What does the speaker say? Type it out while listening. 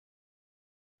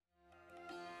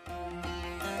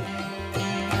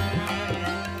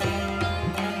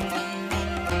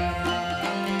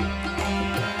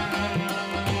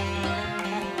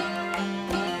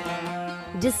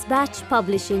Dispatch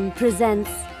Publishing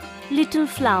presents Little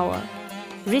Flower,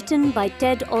 written by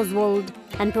Ted Oswald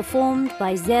and performed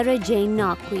by Zara Jane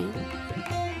Narqui.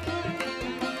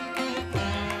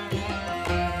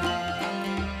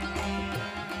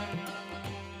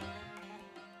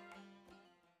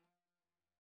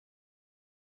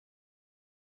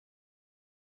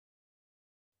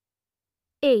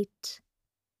 Eight.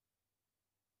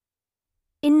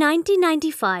 In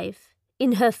 1995,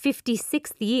 in her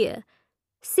 56th year,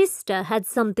 Sister had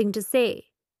something to say.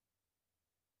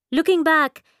 Looking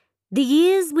back, the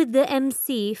years with the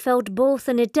MC felt both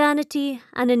an eternity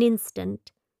and an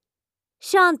instant.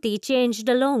 Shanti changed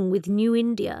along with New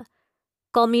India.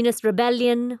 Communist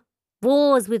rebellion,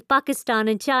 wars with Pakistan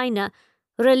and China,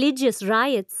 religious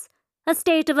riots, a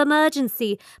state of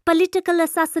emergency, political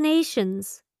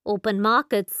assassinations, open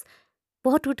markets.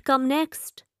 What would come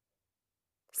next?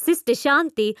 Sister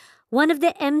Shanti, one of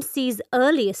the MC's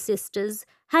earliest sisters,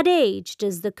 had aged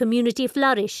as the community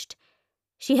flourished.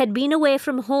 She had been away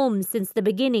from home since the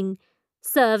beginning,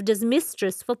 served as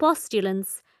mistress for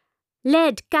postulants,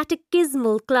 led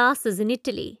catechismal classes in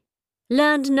Italy,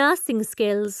 learned nursing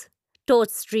skills, taught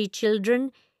street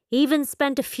children, even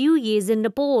spent a few years in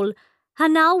Nepal,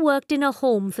 and now worked in a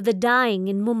home for the dying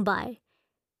in Mumbai.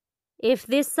 If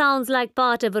this sounds like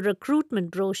part of a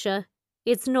recruitment brochure,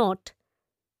 it's not.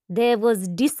 There was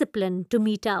discipline to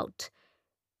mete out.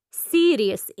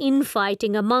 Serious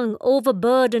infighting among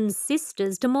overburdened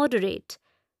sisters to moderate.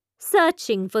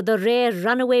 Searching for the rare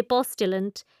runaway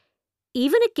postulant.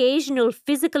 Even occasional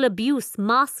physical abuse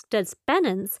masked as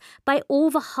penance by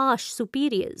over-harsh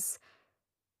superiors.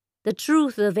 The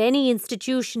truth of any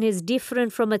institution is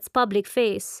different from its public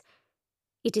face.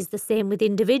 It is the same with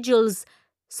individuals,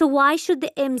 so why should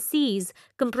the MCs,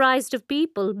 comprised of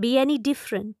people, be any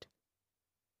different?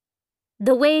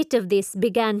 The weight of this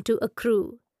began to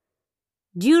accrue.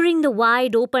 During the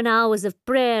wide open hours of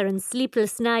prayer and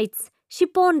sleepless nights, she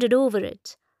pondered over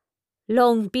it.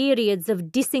 Long periods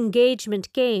of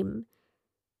disengagement came.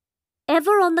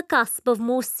 Ever on the cusp of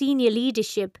more senior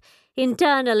leadership,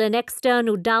 internal and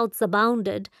external doubts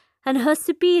abounded, and her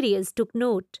superiors took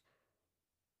note.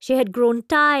 She had grown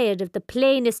tired of the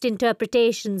plainest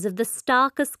interpretations of the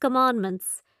starkest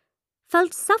commandments,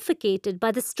 felt suffocated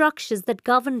by the structures that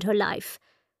governed her life,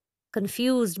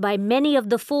 confused by many of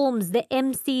the forms the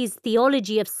MC's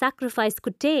theology of sacrifice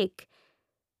could take.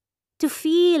 To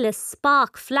feel a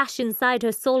spark flash inside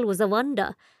her soul was a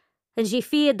wonder, and she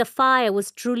feared the fire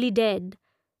was truly dead.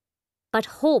 But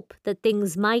hope that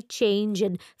things might change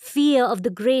and fear of the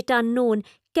great unknown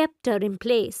kept her in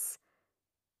place.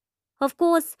 Of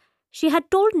course, she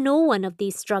had told no one of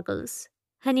these struggles,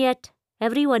 and yet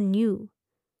everyone knew.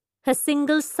 Her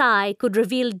single sigh could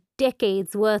reveal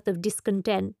decades' worth of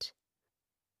discontent.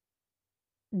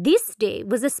 This day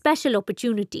was a special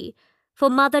opportunity, for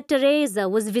Mother Teresa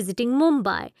was visiting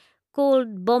Mumbai,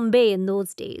 called Bombay in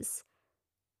those days.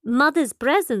 Mother's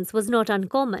presence was not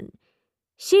uncommon.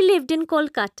 She lived in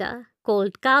Kolkata,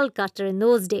 called Calcutta in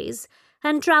those days,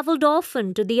 and travelled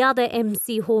often to the other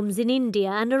MC homes in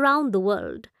India and around the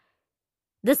world.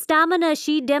 The stamina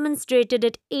she demonstrated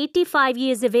at 85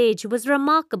 years of age was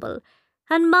remarkable,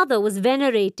 and Mother was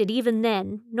venerated even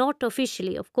then, not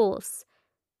officially, of course.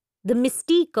 The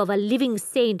mystique of a living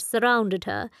saint surrounded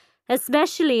her,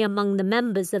 especially among the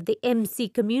members of the MC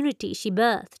community she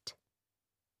birthed.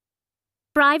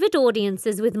 Private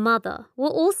audiences with Mother were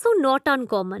also not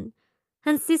uncommon,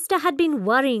 and Sister had been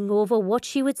worrying over what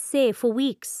she would say for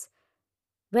weeks.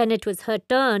 When it was her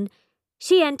turn,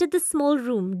 she entered the small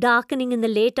room, darkening in the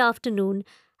late afternoon,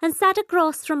 and sat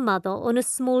across from Mother on a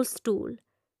small stool.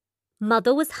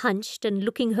 Mother was hunched and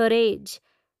looking her age.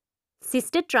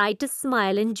 Sister tried to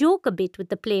smile and joke a bit with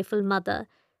the playful Mother.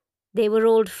 They were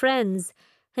old friends,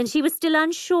 and she was still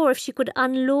unsure if she could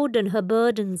unload on her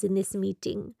burdens in this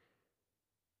meeting.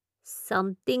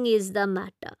 "Something is the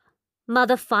matter,"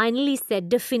 Mother finally said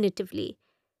definitively.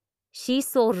 She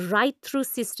saw right through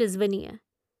Sister's veneer.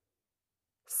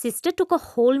 Sister took a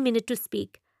whole minute to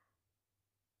speak.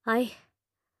 "I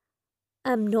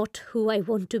am not who I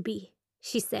want to be,"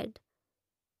 she said.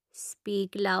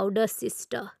 "Speak louder,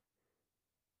 Sister."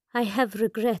 "I have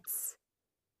regrets."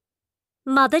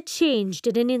 Mother changed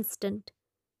in an instant.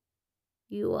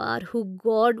 "You are who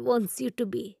God wants you to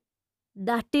be.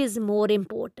 That is more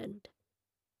important."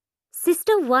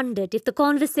 Sister wondered if the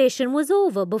conversation was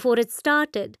over before it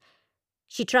started.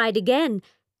 She tried again,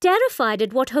 terrified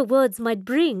at what her words might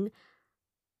bring.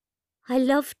 "I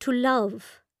love to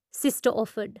love," Sister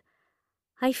offered.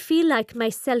 "I feel like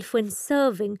myself when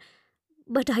serving,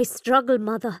 but I struggle,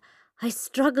 Mother. I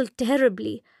struggle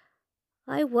terribly.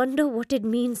 I wonder what it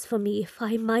means for me if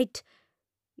I might.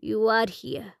 You are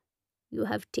here. You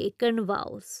have taken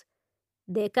vows.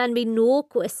 There can be no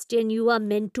question you are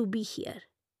meant to be here.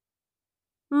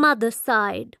 Mother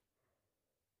sighed.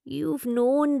 You've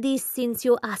known this since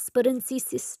your aspirancy,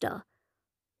 sister.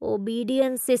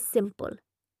 Obedience is simple.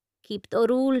 Keep the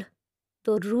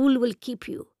rule will keep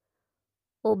you.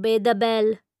 Obey the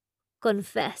bell,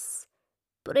 confess,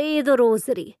 pray the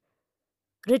rosary,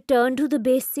 return to the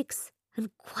basics and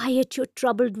quiet your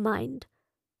troubled mind.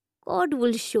 God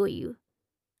will show you.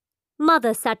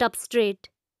 Mother sat up straight.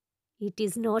 It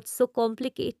is not so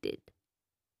complicated.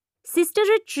 Sister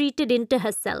retreated into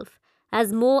herself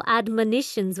as more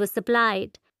admonitions were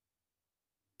supplied.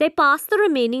 They passed the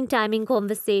remaining time in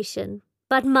conversation,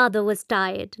 but Mother was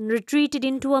tired and retreated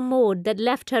into a mode that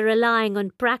left her relying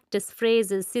on practice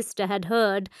phrases Sister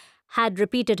had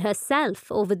repeated herself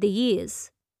over the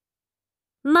years.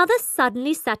 Mother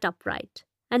suddenly sat upright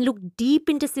and looked deep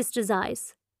into Sister's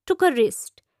eyes, took her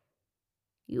wrist.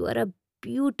 You are a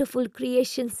beautiful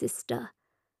creation, sister.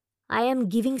 I am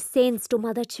giving saints to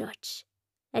Mother Church,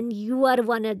 and you are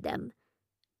one of them.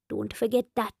 Don't forget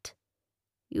that.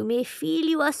 You may feel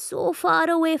you are so far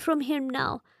away from Him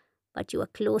now, but you are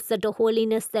closer to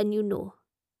holiness than you know.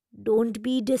 Don't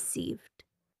be deceived.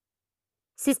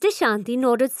 Sister Shanti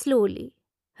nodded slowly,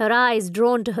 her eyes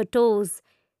drawn to her toes.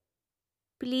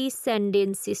 Please send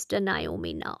in Sister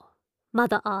Naomi now,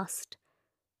 Mother asked.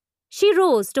 She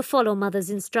rose to follow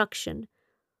Mother's instruction.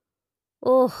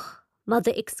 Oh,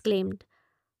 Mother exclaimed.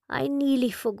 I nearly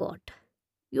forgot.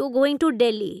 You're going to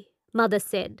Delhi, Mother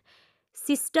said.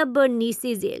 Sister Bernice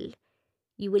is ill.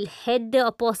 You will head the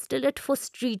apostolate for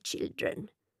street children.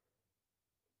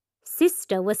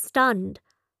 Sister was stunned.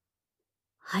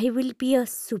 I will be a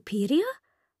superior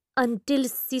until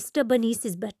Sister Bernice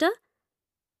is better?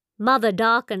 Mother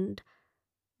darkened.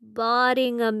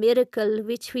 Barring a miracle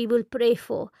which we will pray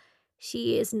for,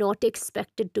 she is not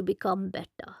expected to become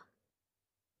better.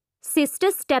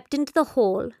 Sister stepped into the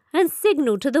hall and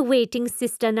signaled to the waiting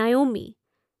Sister Naomi.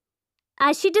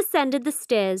 As she descended the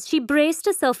stairs, she braced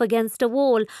herself against a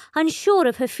wall, unsure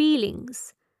of her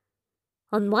feelings.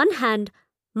 On one hand,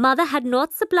 Mother had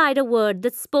not supplied a word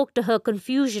that spoke to her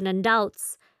confusion and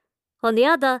doubts. On the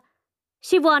other,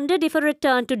 she wondered if a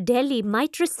return to Delhi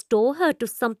might restore her to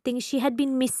something she had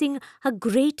been missing a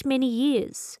great many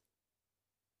years.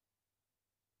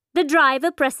 The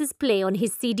driver presses play on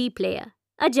his CD player,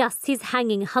 adjusts his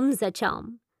hanging Hamza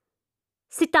charm.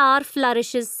 Sitar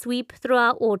flourishes sweep through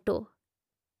our auto.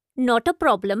 Not a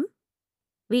problem.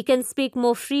 We can speak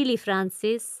more freely,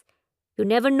 Francis. You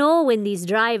never know when these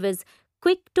drivers,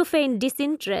 quick to feign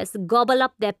disinterest, gobble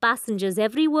up their passengers'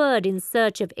 every word in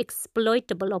search of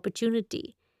exploitable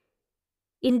opportunity.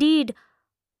 Indeed,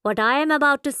 what I am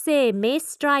about to say may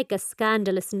strike a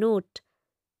scandalous note.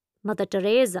 Mother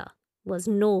Teresa was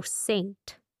no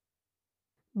saint.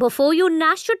 Before you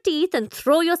gnash your teeth and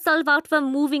throw yourself out of a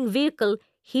moving vehicle,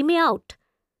 hear me out.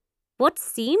 What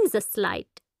seems a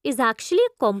slight is actually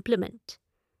a compliment.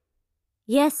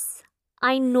 Yes,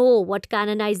 I know what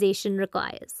canonization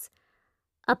requires.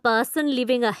 A person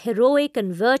living a heroic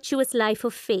and virtuous life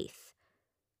of faith.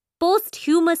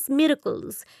 Posthumous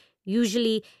miracles,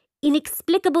 usually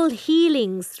inexplicable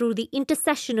healings through the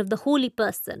intercession of the holy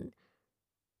person.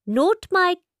 Note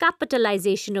my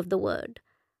capitalization of the word.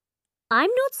 I'm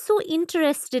not so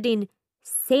interested in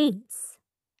saints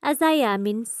as I am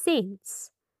in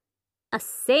saints. A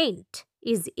saint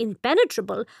is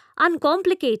impenetrable,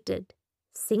 uncomplicated,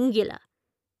 singular.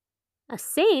 A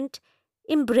saint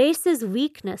embraces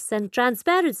weakness and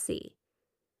transparency.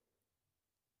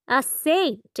 A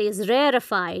saint is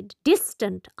rarefied,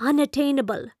 distant,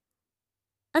 unattainable.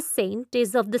 A saint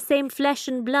is of the same flesh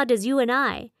and blood as you and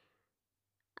I.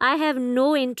 I have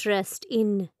no interest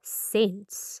in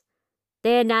saints.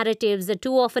 Their narratives are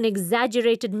too often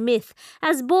exaggerated myth,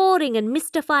 as boring and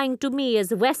mystifying to me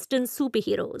as Western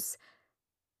superheroes.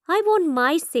 I want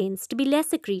my saints to be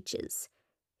lesser creatures.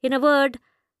 In a word,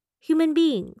 human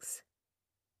beings.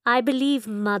 I believe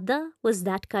Mother was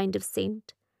that kind of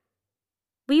saint.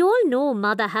 We all know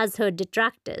Mother has her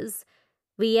detractors.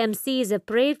 We MCs have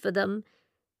prayed for them.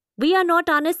 We are not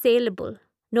unassailable,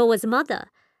 nor was Mother.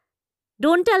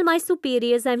 Don't tell my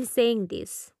superiors I'm saying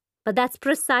this, but that's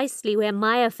precisely where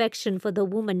my affection for the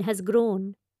woman has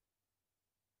grown.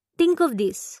 Think of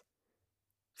this.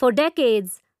 For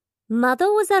decades,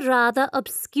 Mother was a rather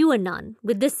obscure nun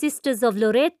with the Sisters of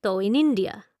Loreto in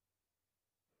India.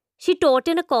 She taught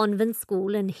in a convent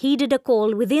school and heeded a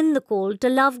call within the call to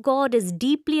love God as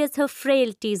deeply as her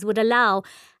frailties would allow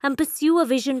and pursue a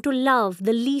vision to love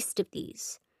the least of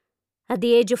these. At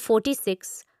the age of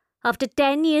 46, After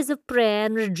 10 years of prayer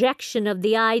and rejection of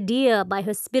the idea by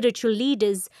her spiritual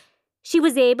leaders, she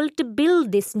was able to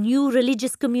build this new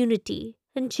religious community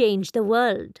and change the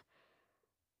world.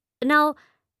 Now,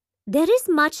 there is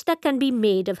much that can be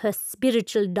made of her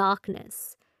spiritual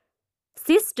darkness.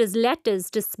 Sister's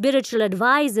letters to spiritual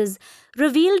advisors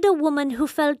revealed a woman who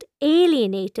felt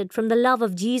alienated from the love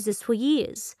of Jesus for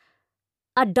years.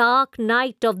 A dark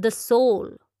night of the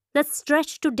soul that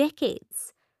stretched to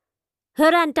decades.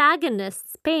 Her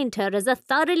antagonists paint her as a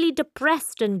thoroughly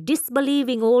depressed and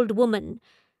disbelieving old woman.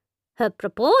 Her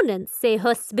proponents say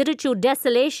her spiritual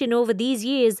desolation over these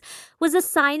years was a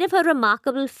sign of her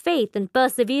remarkable faith and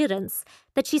perseverance,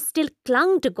 that she still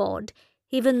clung to God,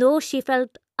 even though she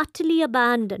felt utterly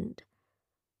abandoned.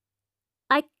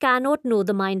 I cannot know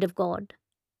the mind of God,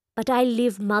 but I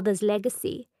live Mother's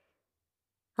legacy.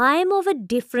 I am of a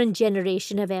different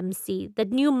generation of MC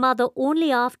that knew Mother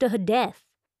only after her death.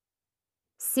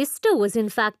 Sister was in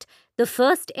fact the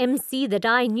first MC that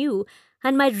I knew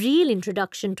and my real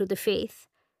introduction to the faith.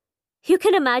 You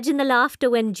can imagine the laughter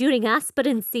when, during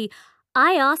aspirancy,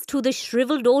 I asked who the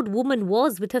shriveled old woman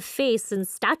was with her face and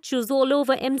statues all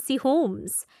over MC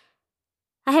homes.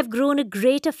 I have grown a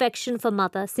great affection for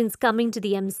Mother since coming to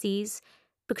the MCs,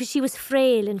 because she was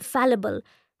frail and fallible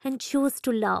and chose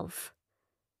to love.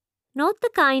 Not the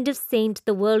kind of saint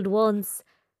the world wants,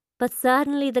 but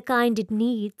certainly the kind it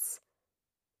needs.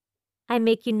 I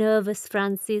make you nervous,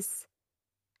 Francis.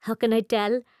 How can I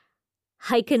tell?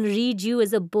 I can read you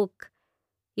as a book.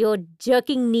 Your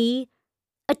jerking knee,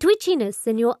 a twitchiness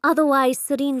in your otherwise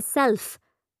serene self,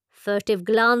 furtive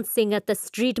glancing at the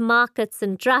street markets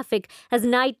and traffic as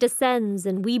night descends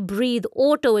and we breathe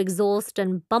auto-exhaust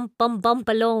and bump, bump, bump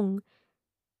along.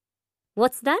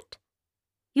 What's that?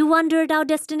 You wonder at our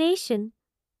destination?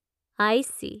 I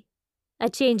see. A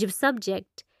change of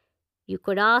subject. You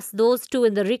could ask those two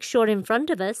in the rickshaw in front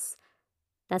of us.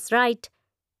 That's right.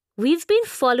 We've been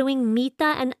following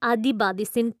Meeta and Adiba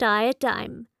this entire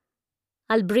time.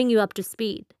 I'll bring you up to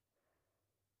speed.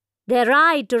 Their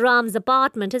ride to Ram's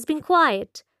apartment has been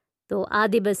quiet, though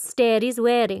Adiba's stare is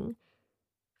wearing.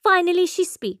 Finally she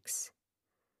speaks.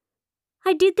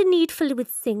 I did the needful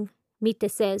with Singh, Meeta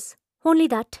says. Only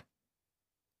that.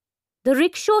 The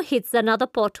rickshaw hits another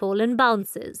pothole and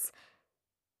bounces.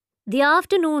 The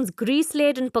afternoon's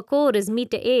grease-laden pakoras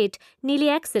Meeta ate nearly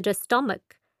exit her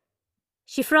stomach.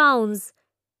 She frowns.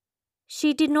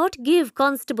 She did not give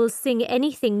Constable Singh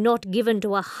anything not given to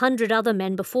 100 other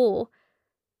men before.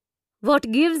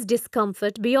 What gives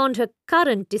discomfort beyond her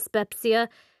current dyspepsia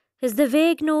is the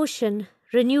vague notion,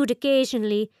 renewed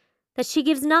occasionally, that she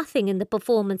gives nothing in the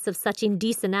performance of such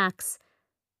indecent acts,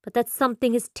 but that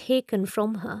something is taken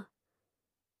from her.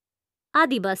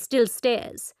 Adiba still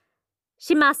stares.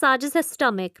 She massages her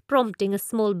stomach, prompting a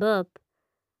small burp.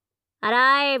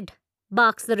 Arrived,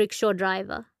 barks the rickshaw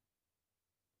driver.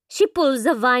 She pulls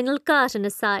a vinyl curtain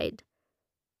aside.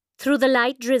 Through the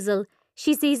light drizzle,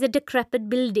 she sees a decrepit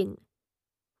building.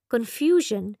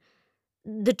 Confusion.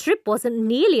 The trip wasn't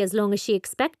nearly as long as she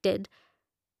expected.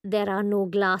 There are no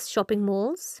glass shopping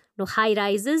malls, no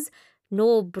high-rises,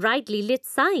 no brightly lit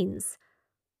signs.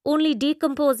 Only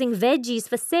decomposing veggies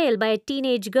for sale by a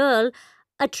teenage girl,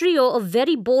 a trio of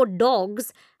very bored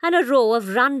dogs, and a row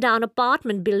of run-down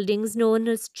apartment buildings known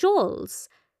as chawls.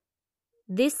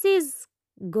 This is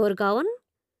Gurgaon?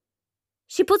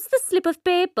 She puts the slip of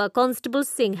paper Constable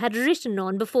Singh had written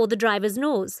on before the driver's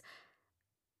nose.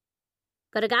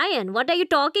 Gurgaon, what are you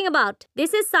talking about?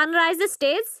 This is Sunrise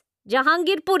Estates,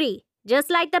 Jahangirpuri, just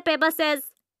like the paper says.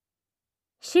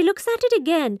 She looks at it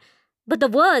again, but the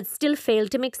words still fail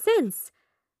to make sense.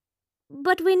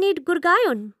 But we need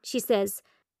Gurgaon, she says.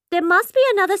 There must be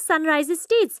another Sunrise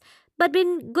Estates, but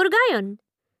in Gurgaon.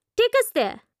 Take us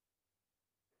there.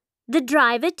 The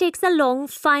driver takes a long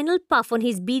final puff on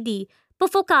his bidi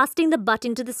before casting the butt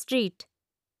into the street.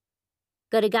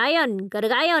 Gurgaon,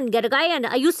 Gurgaon, Gurgaon,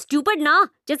 are you stupid now?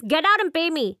 Just get out and pay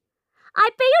me. I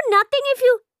pay you nothing if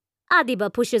you...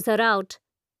 Adiba pushes her out.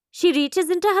 She reaches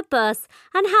into her purse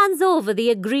and hands over the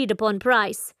agreed-upon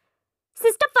price.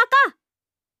 Sister Faka!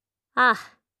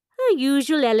 Ah, her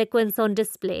usual eloquence on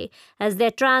display as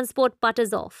their transport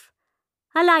putters off.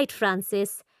 Alight,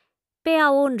 Francis. Pay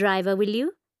our own driver, will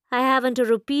you? I haven't a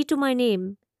rupee to my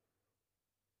name.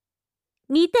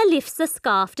 Meeta lifts a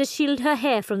scarf to shield her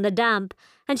hair from the damp,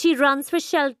 and she runs for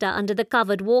shelter under the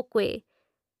covered walkway.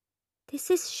 This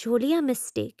is surely a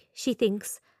mistake, she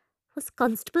thinks. Was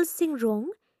Constable Singh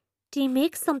wrong? Did he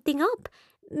make something up?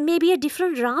 Maybe a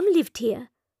different Ram lived here.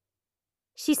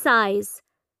 She sighs.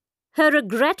 Her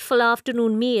regretful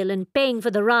afternoon meal and paying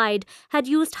for the ride had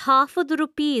used half of the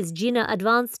rupees Jinnah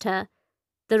advanced her.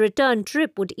 The return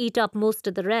trip would eat up most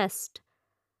of the rest.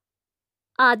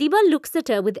 Adiba looks at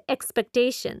her with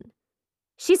expectation.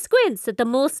 She squints at the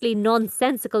mostly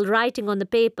nonsensical writing on the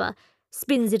paper,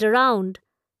 spins it around.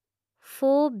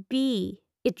 4B,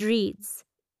 it reads.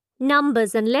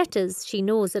 Numbers and letters, she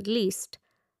knows at least.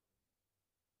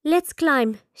 Let's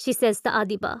climb, she says to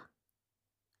Adiba.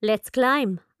 Let's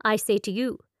climb, I say to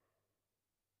you.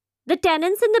 The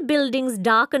tenants in the building's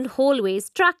darkened hallways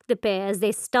track the pair as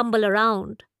they stumble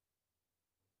around.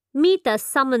 Meeta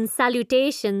summons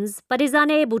salutations but is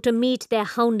unable to meet their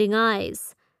hounding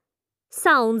eyes.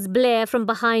 Sounds blare from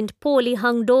behind poorly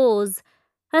hung doors.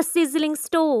 A sizzling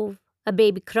stove, a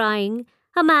baby crying,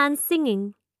 a man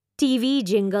singing, TV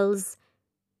jingles.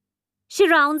 She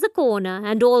rounds a corner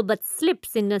and all but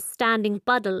slips in a standing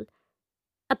puddle.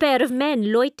 A pair of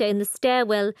men loiter in the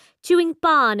stairwell, chewing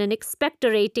pan and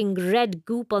expectorating red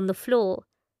goop on the floor.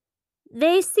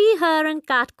 They see her and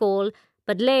catcall,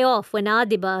 but lay off when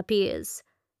Adiba appears.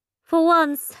 For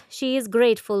once, she is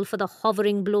grateful for the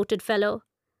hovering, bloated fellow.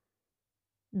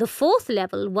 The fourth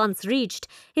level, once reached,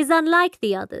 is unlike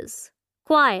the others.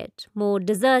 Quiet, more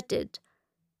deserted.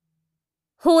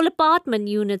 Whole apartment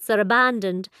units are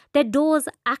abandoned, their doors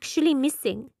actually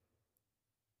missing.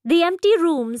 The empty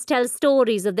rooms tell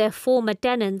stories of their former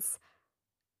tenants.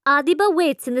 Adiba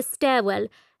waits in the stairwell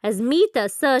as Meeta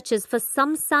searches for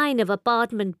some sign of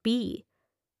apartment B.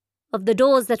 Of the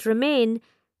doors that remain,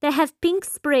 they have pink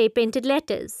spray-painted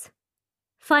letters.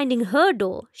 Finding her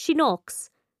door, she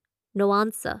knocks. No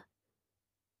answer.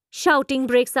 Shouting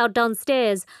breaks out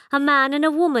downstairs, a man and a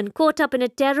woman caught up in a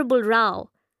terrible row.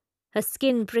 Her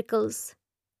skin prickles.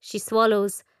 She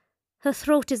swallows. Her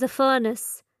throat is a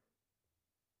furnace.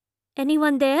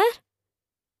 Anyone there?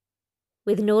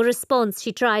 With no response,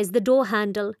 she tries the door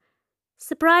handle.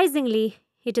 Surprisingly,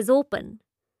 it is open.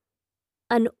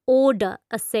 An odor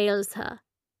assails her.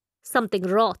 Something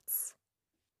rots.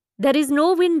 There is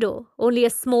no window, only a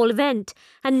small vent,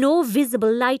 and no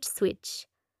visible light switch.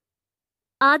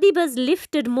 Adiba's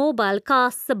lifted mobile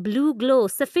casts a blue glow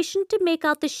sufficient to make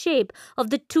out the shape of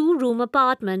the two-room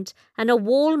apartment and a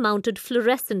wall-mounted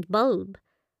fluorescent bulb.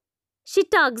 She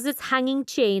tugs its hanging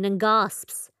chain and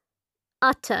gasps.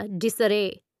 Utter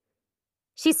disarray.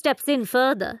 She steps in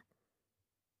further.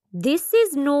 This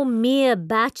is no mere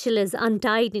bachelor's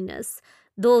untidiness,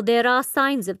 though there are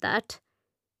signs of that.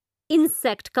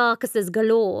 Insect carcasses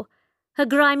galore, a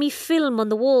grimy film on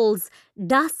the walls,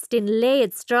 dust in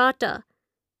layered strata.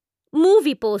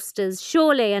 Movie posters,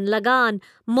 Sholay and Lagan,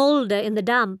 moulder in the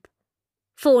damp.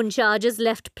 Phone chargers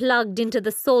left plugged into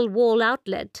the sole wall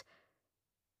outlet.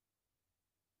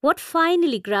 What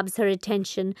finally grabs her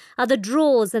attention are the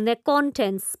drawers and their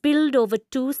contents spilled over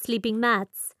two sleeping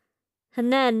mats.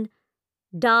 And then,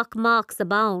 dark marks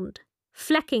abound,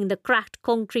 flecking the cracked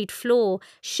concrete floor,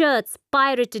 shirts,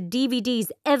 pirated DVDs,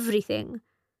 everything.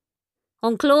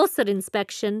 On closer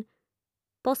inspection,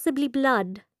 possibly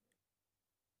blood.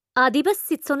 Adiba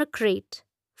sits on a crate,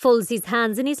 folds his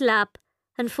hands in his lap,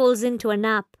 and falls into a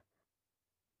nap.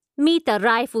 Meeta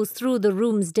rifles through the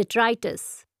room's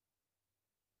detritus.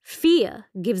 Fear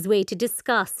gives way to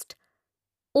disgust.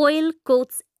 Oil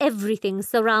coats everything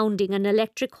surrounding an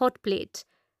electric hot plate.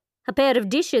 A pair of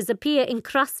dishes appear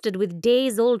encrusted with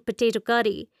days-old potato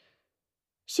curry.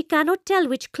 She cannot tell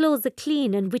which clothes are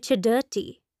clean and which are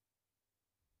dirty.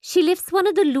 She lifts one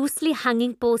of the loosely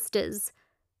hanging posters.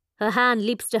 Her hand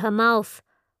leaps to her mouth.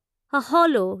 A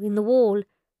hollow in the wall,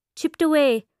 chipped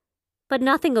away, but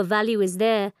nothing of value is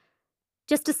there.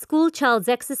 Just a schoolchild's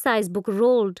exercise book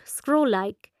rolled,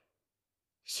 scroll-like.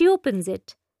 She opens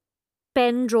it.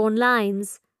 Pen-drawn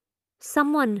lines.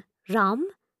 Someone, Ram,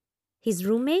 his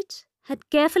roommate, had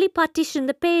carefully partitioned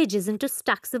the pages into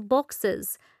stacks of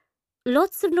boxes.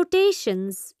 Lots of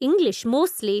notations, English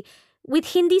mostly,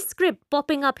 with Hindi script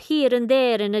popping up here and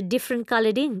there in a different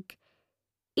coloured ink.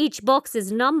 Each box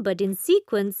is numbered in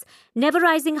sequence, never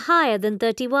rising higher than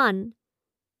 31.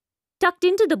 Tucked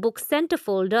into the book's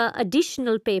centerfold are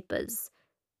additional papers.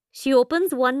 She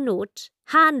opens one note,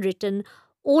 handwritten,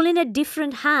 all in a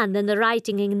different hand than the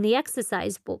writing in the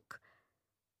exercise book.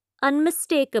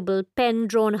 Unmistakable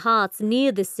pen-drawn hearts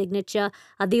near this signature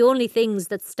are the only things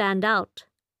that stand out.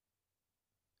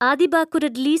 Adiba could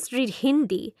at least read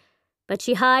Hindi, but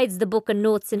she hides the book and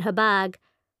notes in her bag.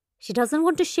 She doesn't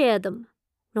want to share them,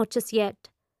 not just yet.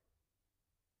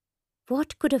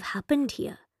 What could have happened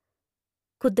here?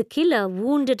 Could the killer,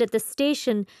 wounded at the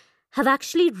station, have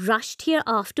actually rushed here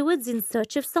afterwards in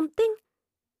search of something?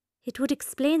 It would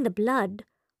explain the blood,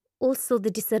 also the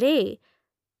disarray.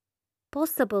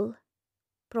 Possible,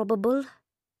 probable,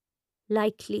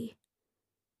 likely.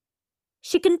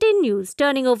 She continues,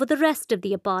 turning over the rest of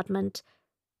the apartment.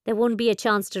 There won't be a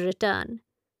chance to return.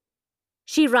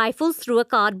 She rifles through a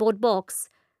cardboard box.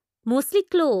 Mostly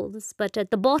clothes, but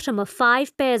at the bottom are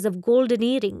 5 pairs of golden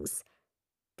earrings.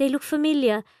 They look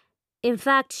familiar. In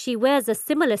fact, she wears a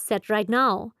similar set right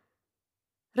now.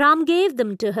 Ram gave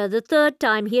them to her the 3rd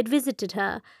time he had visited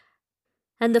her,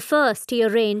 and the 1st he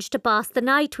arranged to pass the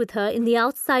night with her in the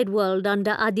outside world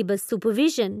under Adiba's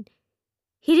supervision.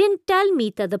 He didn't tell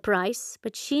Meeta the price,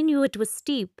 but she knew it was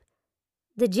steep.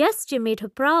 The gesture made her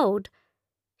proud.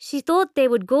 She thought they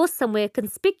would go somewhere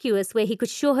conspicuous where he could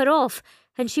show her off,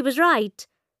 and she was right.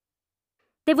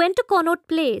 They went to Connaught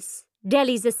Place,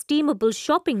 Delhi's estimable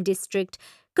shopping district,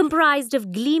 comprised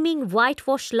of gleaming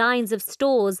whitewashed lines of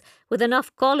stores with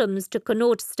enough columns to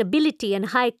connote stability and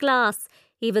high class,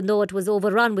 even though it was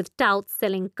overrun with touts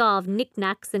selling carved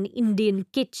knickknacks and Indian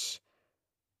kitsch.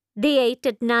 They ate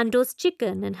at Nando's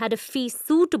Chicken and had a feast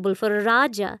suitable for a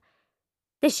Raja.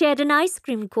 They shared an ice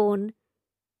cream cone.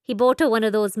 He bought her one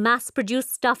of those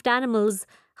mass-produced stuffed animals,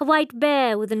 a white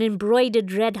bear with an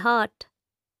embroidered red heart.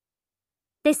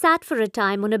 They sat for a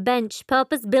time on a bench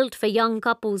purpose-built for young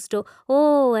couples to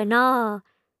oh and ah,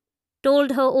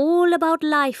 told her all about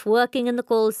life working in the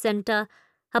call center,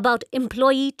 about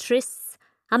employee trysts,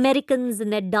 Americans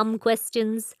and their dumb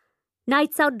questions,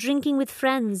 nights out drinking with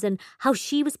friends, and how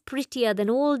she was prettier than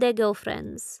all their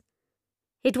girlfriends.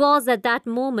 It was at that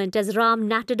moment, as Ram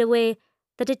nattered away,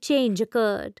 that a change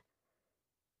occurred.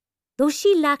 Though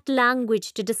she lacked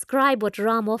language to describe what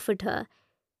Ram offered her,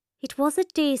 it was a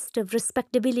taste of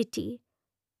respectability.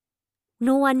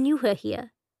 No one knew her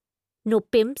here. No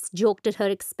pimps joked at her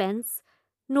expense,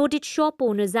 nor did shop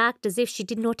owners act as if she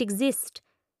did not exist.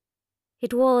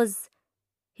 It was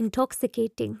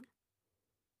intoxicating.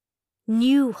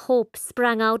 New hope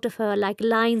sprang out of her like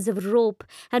lines of rope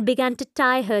and began to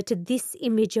tie her to this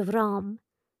image of Ram.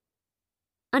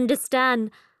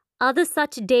 Understand, other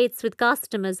such dates with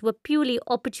customers were purely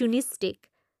opportunistic.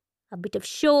 A bit of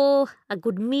show, a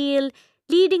good meal,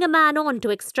 leading a man on to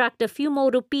extract a few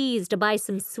more rupees to buy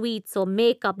some sweets or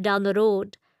makeup down the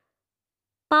road.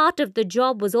 Part of the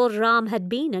job was all Ram had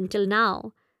been until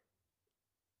now.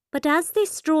 But as they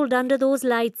strolled under those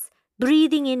lights,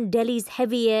 breathing in Delhi's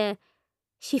heavy air,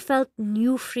 she felt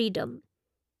new freedom.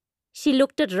 She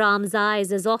looked at Ram's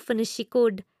eyes as often as she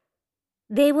could.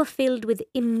 They were filled with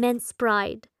immense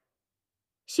pride.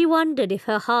 She wondered if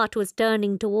her heart was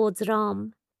turning towards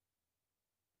Ram.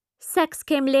 Sex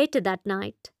came later that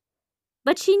night,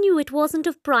 but she knew it wasn't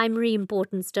of primary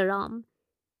importance to Ram.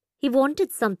 He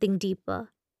wanted something deeper.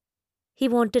 He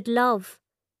wanted love.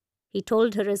 He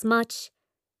told her as much.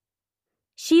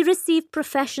 She received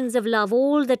professions of love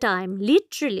all the time,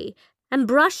 literally, and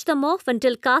brushed them off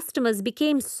until customers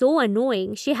became so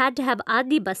annoying she had to have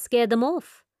Adiba scare them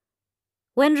off.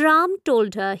 When Ram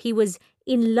told her he was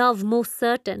in love most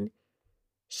certain,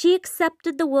 she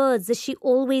accepted the words as she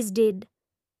always did.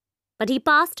 But he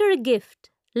passed her a gift,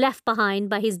 left behind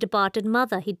by his departed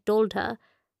mother, he'd told her.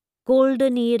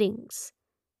 Golden earrings.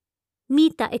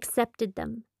 Meeta accepted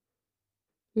them.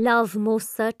 Love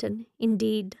most certain,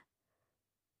 indeed.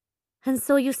 And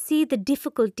so you see the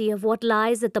difficulty of what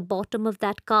lies at the bottom of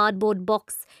that cardboard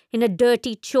box in a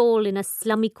dirty chawl in a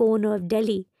slummy corner of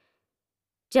Delhi.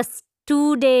 Just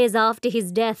 2 days after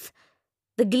his death,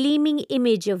 the gleaming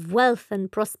image of wealth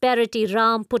and prosperity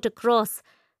Ram put across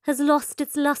has lost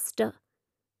its luster.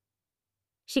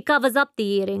 She covers up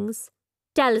the earrings,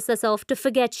 tells herself to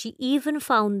forget she even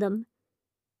found them.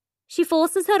 She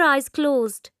forces her eyes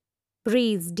closed,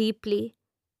 breathes deeply.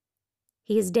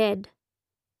 He is dead.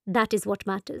 That is what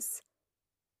matters.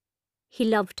 He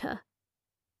loved her.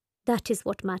 That is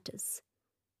what matters.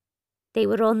 They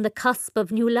were on the cusp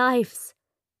of new lives.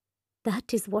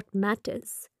 That is what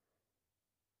matters.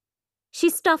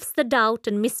 She stuffs the doubt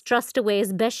and mistrust away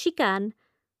as best she can.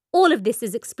 All of this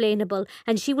is explainable,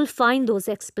 and she will find those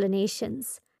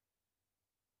explanations.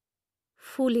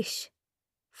 Foolish,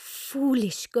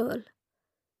 foolish girl.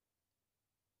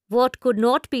 What could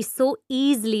not be so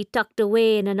easily tucked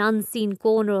away in an unseen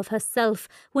corner of herself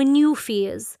were new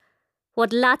fears.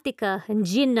 What Latika and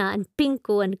Jinnah and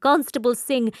Pinku and Constable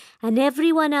Singh and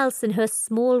everyone else in her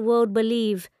small world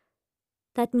believe,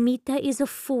 that Meeta is a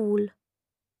fool.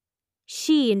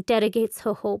 She interrogates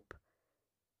her hope.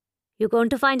 "You going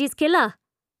to find his killer?"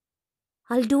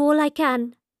 "I'll do all I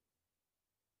can."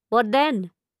 "What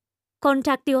then?"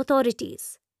 "Contact the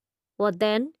authorities." "What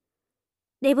then?"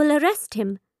 "They will arrest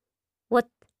him." "What?"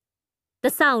 The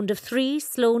sound of 3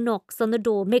 slow knocks on the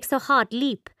door makes her heart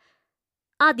leap.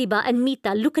 Adiba and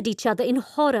Meeta look at each other in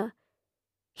horror.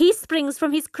 He springs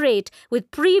from his crate with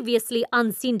previously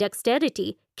unseen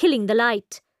dexterity. killing the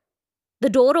light. The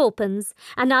door opens,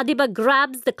 and Adiba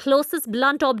grabs the closest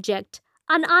blunt object,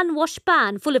 an unwashed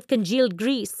pan full of congealed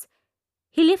grease.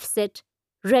 He lifts it,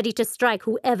 ready to strike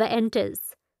whoever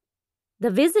enters.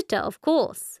 The visitor, of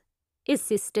course, is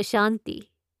Sister Shanti.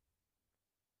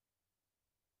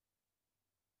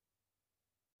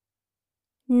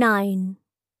 "9.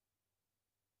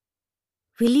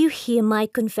 Will you hear my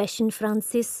confession,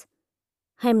 Francis?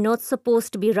 I am not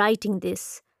supposed to be writing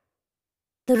this.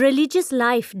 The religious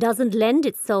life doesn't lend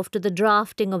itself to the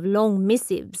drafting of long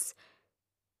missives.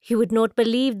 You would not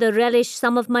believe the relish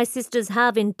some of my sisters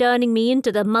have in turning me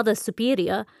into the Mother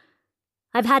Superior.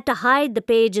 I've had to hide the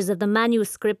pages of the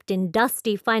manuscript in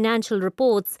dusty financial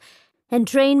reports and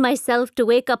train myself to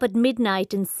wake up at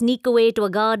midnight and sneak away to a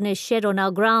gardener's shed on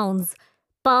our grounds,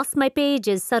 pass my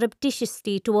pages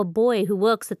surreptitiously to a boy who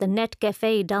works at the net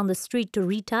cafe down the street to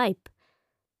retype.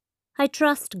 I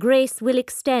trust grace will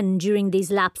extend during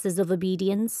these lapses of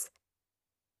obedience.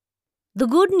 The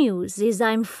good news is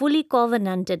I'm fully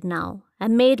covenanted now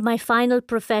and made my final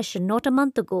profession not a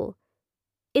month ago.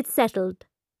 It's settled.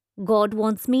 God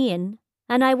wants me in,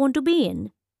 and I want to be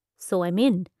in, so I'm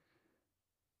in.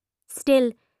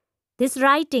 Still, this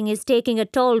writing is taking a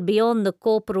toll beyond the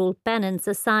corporal penance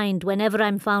assigned whenever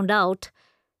I'm found out.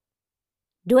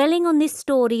 Dwelling on this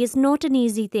story is not an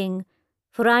easy thing,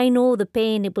 for I know the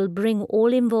pain it will bring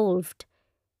all involved.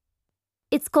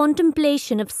 It's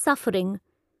contemplation of suffering,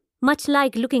 much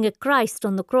like looking at Christ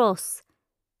on the cross.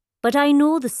 But I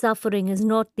know the suffering is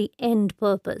not the end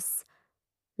purpose.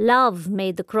 Love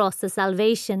made the cross a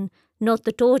salvation, not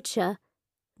the torture,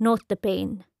 not the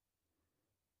pain.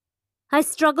 I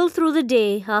struggle through the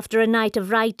day after a night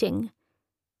of writing.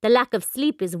 The lack of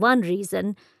sleep is one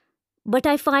reason, but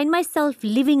I find myself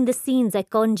living the scenes I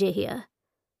conjure here.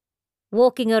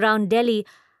 Walking around Delhi,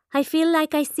 I feel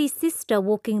like I see Sister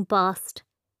walking past.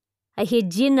 I hear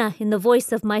Jinnah in the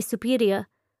voice of my superior.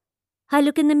 I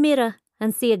look in the mirror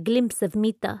and see a glimpse of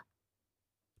Mita.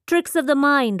 Tricks of the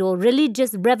mind or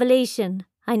religious revelation,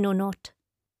 I know not.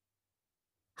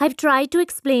 I've tried to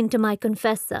explain to my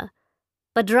confessor,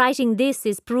 but writing this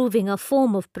is proving a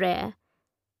form of prayer.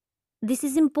 This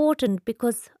is important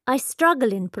because I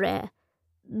struggle in prayer.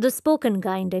 The spoken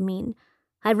kind, I mean.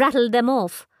 I rattle them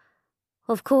off.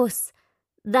 Of course,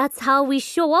 that's how we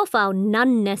show off our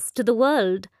nunness to the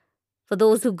world. For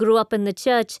those who grew up in the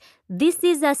church, this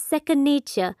is as second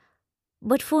nature.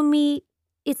 But for me,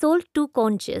 it's all too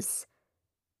conscious.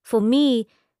 For me,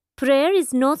 prayer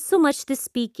is not so much the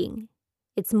speaking.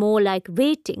 It's more like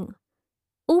waiting.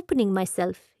 Opening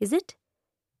myself, is it?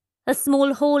 A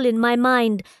small hole in my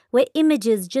mind where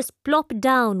images just plop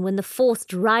down when the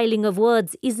forced riling of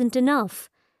words isn't enough.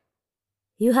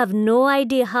 You have no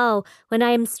idea how, when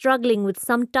I am struggling with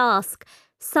some task,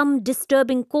 some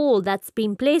disturbing call that's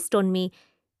been placed on me,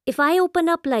 if I open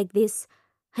up like this,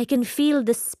 I can feel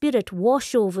the Spirit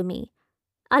wash over me,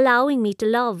 allowing me to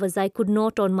love as I could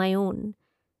not on my own.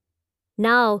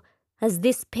 Now, as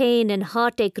this pain and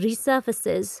heartache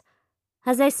resurfaces,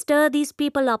 as I stir these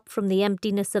people up from the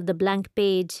emptiness of the blank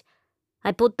page,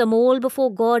 I put them all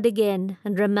before God again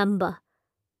and remember,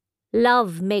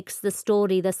 love makes the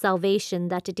story the salvation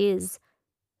that it is,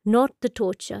 not the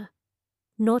torture,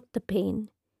 not the pain.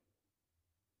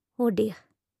 Oh dear,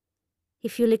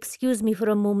 if you'll excuse me for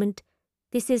a moment,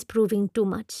 this is proving too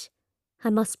much.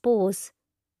 I must pause,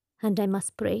 and I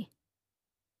must pray.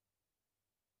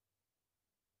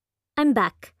 I'm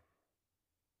back.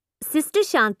 Sister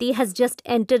Shanti has just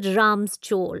entered Ram's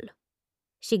chawl.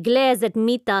 She glares at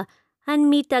Mita, and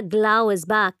Mita glowers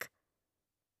back.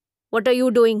 "What are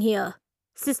you doing here?"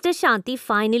 Sister Shanti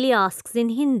finally asks in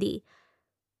Hindi.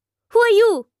 "Who are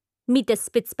you?" Mita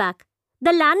spits back.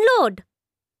 "The landlord."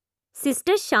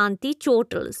 Sister Shanti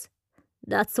chortles.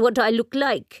 "That's what I look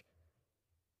like."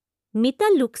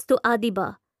 Mita looks to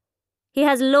Adiba. He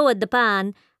has lowered the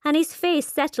pan, and his face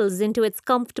settles into its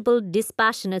comfortable,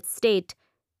 dispassionate state.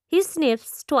 He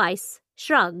sniffs twice,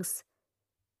 shrugs.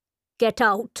 "Get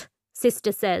out,"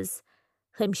 Sister says.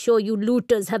 "I'm sure you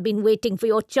looters have been waiting for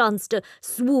your chance to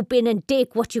swoop in and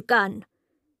take what you can."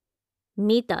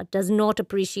 Mita does not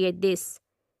appreciate this.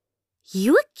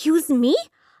 "You accuse me?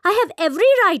 I have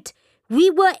every right. We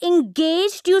were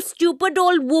engaged, you stupid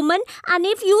old woman, and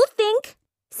if you think..."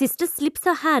 Sister slips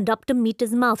her hand up to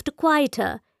Mita's mouth to quiet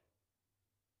her.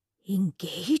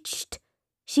 "Engaged?"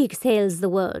 She exhales the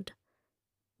word.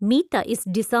 Mita is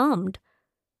disarmed.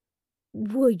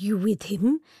 "Were you with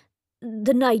him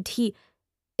the night he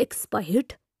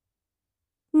expired?"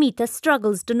 Mita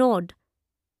struggles to nod.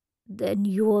 "Then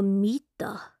you're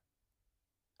Mita."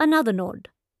 Another nod.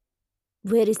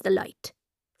 "Where is the light?"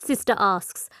 Sister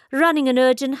asks, running an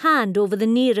urgent hand over the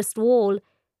nearest wall.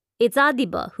 It's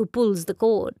Adiba who pulls the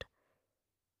cord.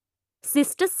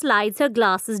 Sister slides her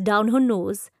glasses down her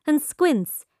nose and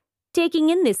squints, taking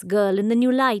in this girl in the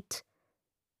new light.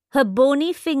 Her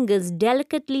bony fingers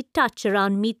delicately touch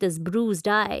around Mita's bruised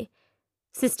eye,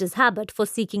 Sister's habit for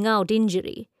seeking out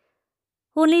injury.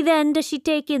 Only then does she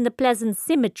take in the pleasant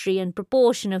symmetry and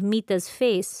proportion of Mita's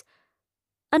face.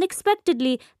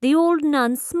 Unexpectedly, the old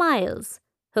nun smiles,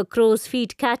 her crow's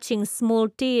feet catching small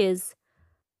tears.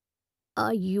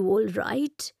 Are you all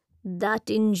right? That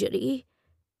injury?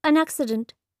 An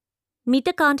accident.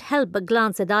 Mita can't help but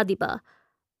glance at Adiba.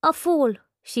 A fall,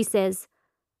 she says.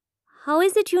 How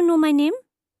is it you know my name?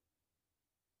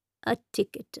 A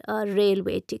ticket, a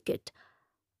railway ticket.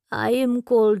 I am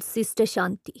called Sister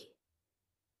Shanti.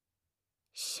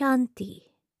 Shanti.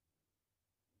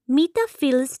 Mita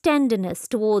feels tenderness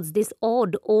towards this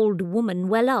odd old woman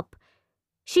well up.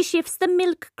 She shifts the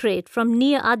milk crate from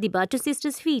near Adiba to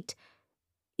Sister's feet.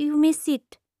 You may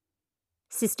sit.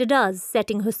 Sister does,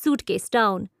 setting her suitcase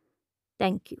down.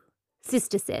 Thank you,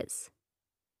 Sister says.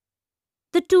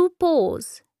 The two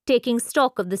pause, taking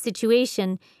stock of the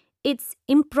situation, its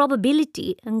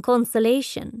improbability and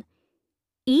consolation.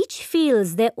 Each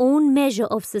feels their own measure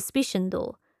of suspicion,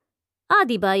 though.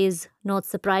 Adiba is, not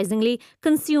surprisingly,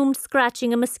 consumed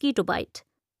scratching a mosquito bite.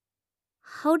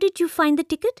 How did you find the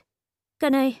ticket?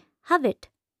 Can I have it?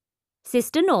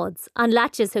 Sister nods,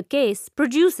 unlatches her case,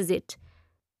 produces it.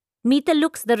 Mita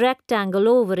looks the rectangle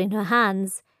over in her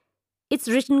hands. Its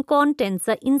written contents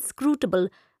are inscrutable,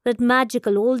 but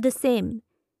magical all the same.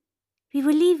 We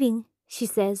were leaving, she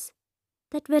says,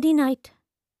 that very night.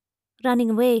 Running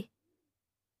away.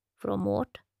 From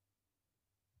what?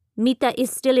 Mita is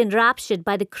still enraptured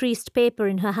by the creased paper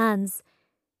in her hands.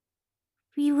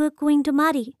 We were going to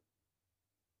marry.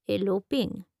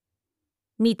 Eloping.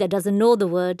 Mita doesn't know the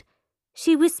word.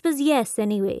 She whispers yes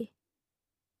anyway.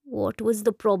 What was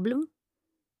the problem?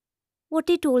 What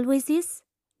it always is,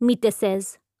 Mita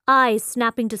says, eyes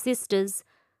snapping to Sister's.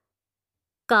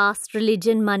 Caste,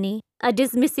 religion, money. A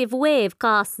dismissive wave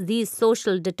casts these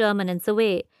social determinants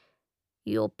away.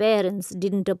 Your parents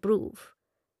didn't approve.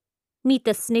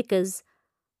 Mita snickers.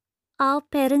 Our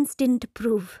parents didn't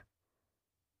approve.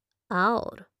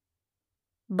 Our.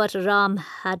 But Ram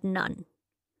had none.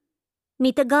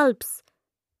 Mita gulps.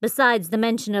 Besides the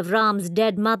mention of Ram's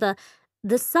dead mother,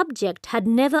 the subject had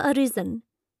never arisen.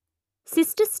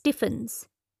 Sister stiffens.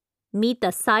 Mita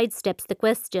sidesteps the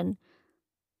question.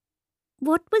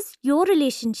 What was your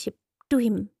relationship to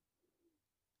him?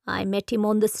 I met him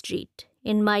on the street,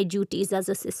 in my duties as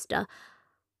a sister.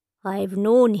 I've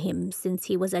known him since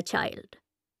he was a child.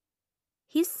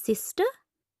 His sister?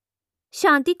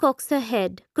 Shanti cocks her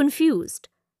head, confused.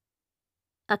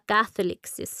 A Catholic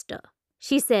sister,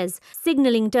 she says,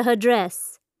 signaling to her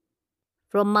dress.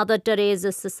 From Mother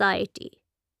Teresa's society.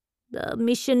 The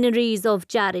missionaries of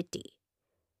charity.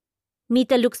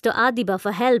 Mita looks to Adiba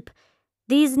for help.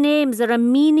 These names are a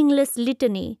meaningless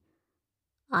litany.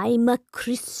 I'm a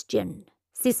Christian,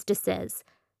 Sister says.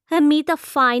 And Mita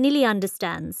finally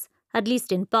understands, at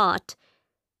least in part.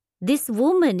 This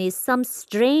woman is some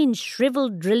strange,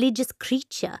 shriveled religious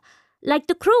creature, like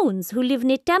the crones who live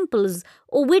near temples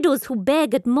or widows who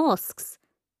beg at mosques.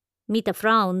 Mita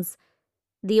frowns.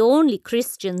 The only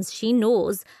Christians she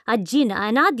knows are Jinnah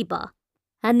and Adiba.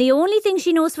 And the only thing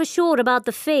she knows for sure about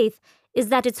the faith is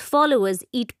that its followers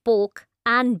eat pork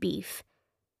and beef.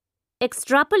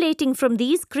 Extrapolating from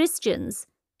these Christians,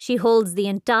 she holds the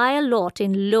entire lot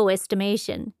in low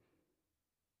estimation.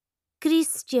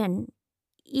 Christian,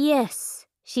 yes,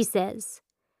 she says.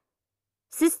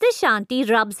 Sister Shanti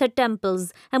rubs her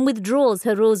temples and withdraws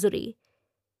her rosary.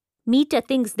 Mita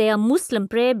thinks they are Muslim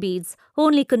prayer beads,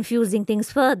 only confusing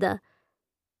things further.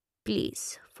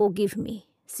 Please forgive me,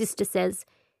 Sister says.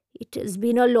 It has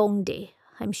been a long day.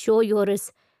 I'm sure you're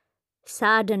as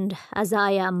saddened as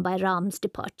I am by Ram's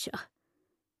departure.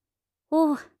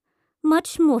 Oh,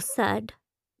 much more sad,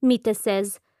 Mita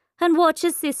says, and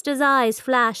watches Sister's eyes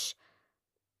flash.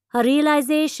 A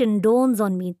realization dawns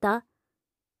on Mita.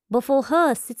 Before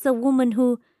her sits a woman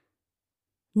who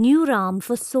knew Ram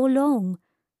for so long,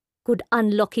 could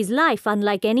unlock his life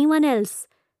unlike anyone else,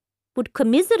 would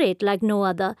commiserate like no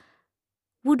other,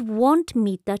 would want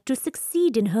Mita to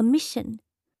succeed in her mission.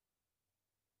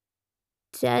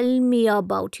 Tell me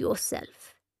about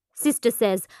yourself, Sister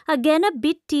says, again a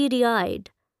bit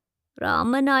teary-eyed.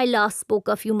 Ram and I last spoke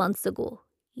a few months ago.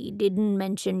 He didn't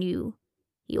mention you.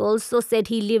 He also said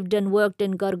he lived and worked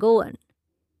in Gargowan.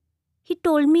 He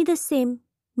told me the same,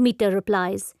 Mita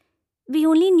replies. We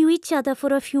only knew each other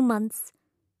for a few months.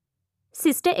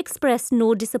 Sister expressed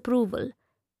no disapproval.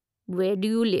 Where do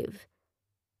you live?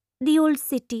 The old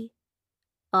city.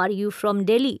 Are you from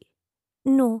Delhi?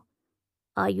 No.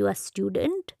 Are you a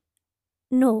student?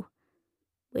 No.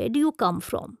 Where do you come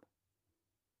from?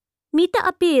 Mita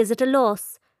appears at a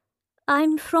loss.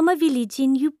 I'm from a village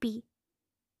in UP.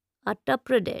 Uttar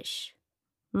Pradesh.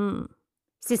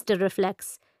 Sister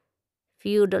reflects.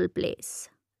 Feudal place.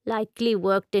 Likely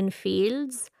worked in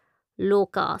fields. Low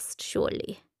caste,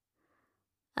 surely.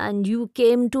 And you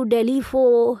came to Delhi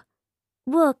for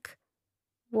work.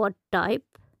 What type?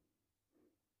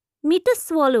 Mita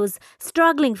swallows,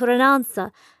 struggling for an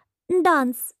answer.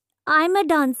 Dance. I'm a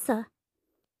dancer.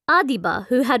 Adiba,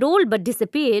 who had all but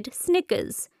disappeared,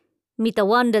 snickers. Mita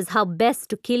wonders how best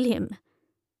to kill him.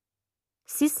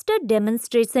 Sister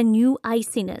demonstrates a new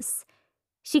iciness.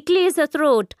 She clears her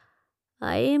throat.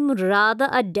 I am rather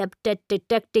adept at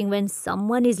detecting when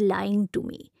someone is lying to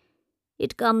me.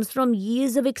 It comes from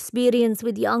years of experience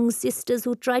with young sisters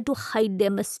who try to hide their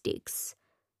mistakes.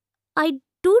 I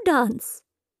do dance.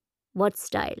 What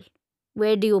style?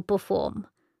 Where do you perform?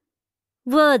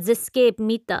 Words escape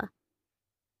Mita.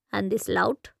 And this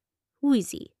lout? Who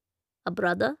is he? A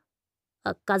brother?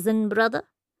 A cousin brother?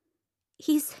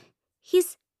 He's...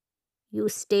 You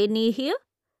stay near here?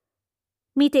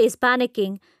 Mita is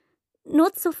panicking.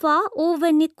 Not so far, over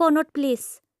in Connaught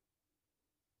Place.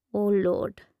 Oh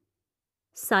Lord.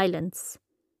 Silence.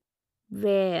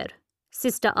 Where?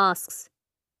 Sister asks.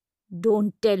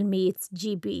 Don't tell me it's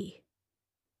GB.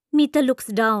 Mita looks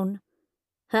down.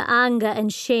 Her anger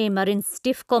and shame are in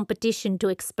stiff competition to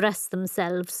express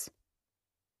themselves.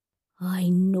 I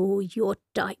know your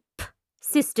type,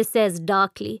 Sister says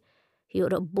darkly.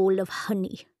 You're a bowl of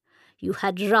honey. You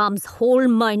had Ram's whole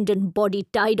mind and body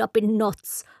tied up in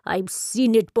knots. I've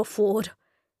seen it before.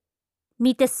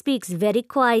 Mita speaks very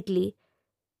quietly.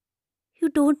 You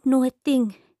don't know a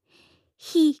thing.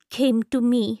 He came to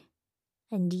me.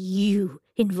 And you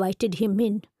invited him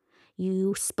in.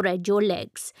 You spread your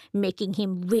legs, making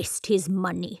him waste his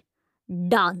money.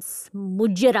 Dance,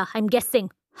 mujera, I'm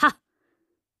guessing. Ha!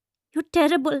 You're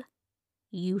terrible.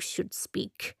 You should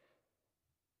speak.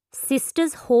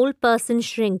 Sister's whole person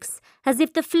shrinks, as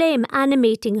if the flame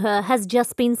animating her has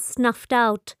just been snuffed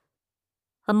out.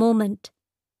 A moment,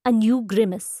 a new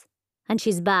grimace, and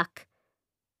she's back.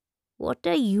 What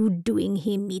are you doing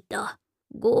here, Mita?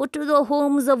 Go to the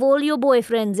homes of all your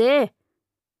boyfriends, eh?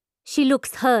 She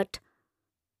looks hurt.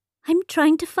 I'm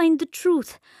trying to find the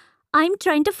truth. I'm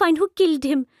trying to find who killed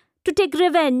him, to take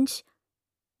revenge.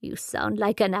 You sound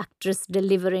like an actress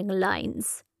delivering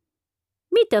lines.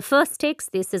 Mita first takes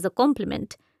this as a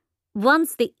compliment.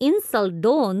 Once the insult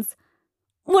dawns,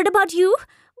 what about you?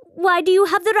 Why do you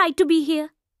have the right to be here?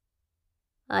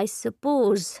 I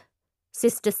suppose,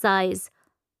 Sister sighs.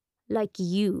 Like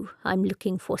you, I'm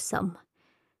looking for some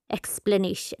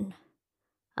explanation.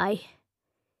 I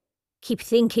keep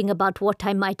thinking about what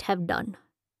I might have done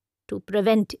to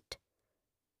prevent it.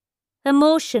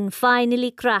 Emotion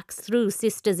finally cracks through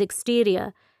Sister's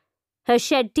exterior. Her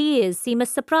shed tears seem a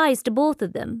surprise to both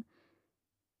of them.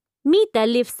 Mita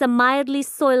lifts a mildly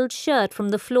soiled shirt from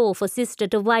the floor for Sister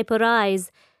to wipe her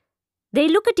eyes. They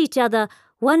look at each other,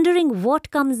 wondering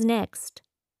what comes next.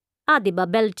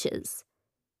 Adiba belches.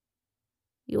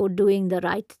 You're doing the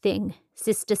right thing,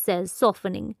 Sister says,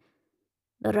 softening.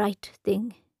 The right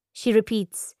thing, she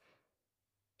repeats.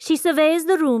 She surveys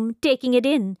the room, taking it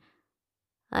in.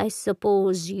 I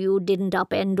suppose you didn't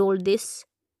upend all this?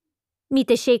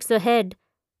 Mita shakes her head.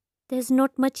 There's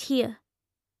not much here.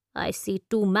 I see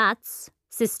 2 mats,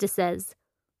 Sister says.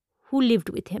 Who lived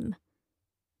with him?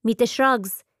 Mita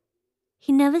shrugs.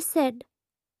 He never said.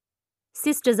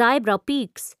 Sister's eyebrow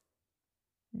peaks.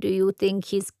 Do you think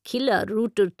his killer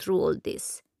rooted through all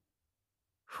this?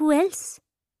 Who else?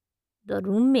 The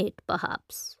roommate,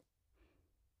 perhaps.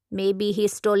 Maybe he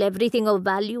stole everything of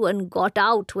value and got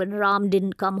out when Ram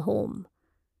didn't come home.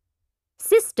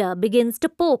 Sister begins to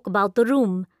poke about the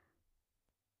room.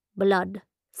 Blood,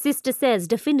 Sister says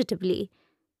definitively,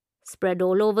 spread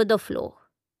all over the floor.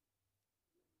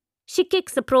 She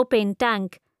kicks a propane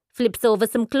tank, flips over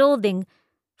some clothing,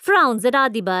 frowns at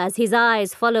Adiba as his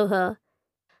eyes follow her.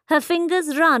 Her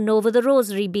fingers run over the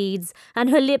rosary beads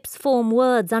and her lips form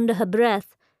words under her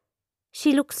breath.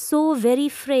 She looks so very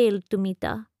frail to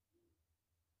Mita.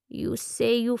 You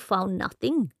say you found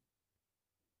nothing?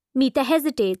 Mita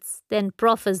hesitates, then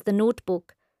proffers the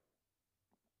notebook.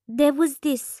 There was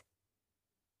this.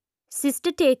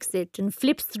 Sister takes it and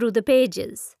flips through the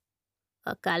pages.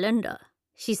 A calendar,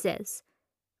 she says,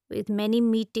 with many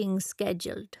meetings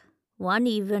scheduled. One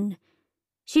even.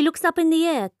 She looks up in the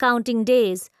air, counting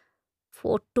days.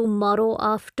 For tomorrow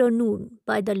afternoon,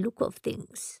 by the look of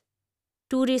things.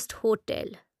 Tourist hotel.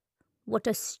 What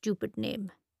a stupid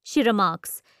name. She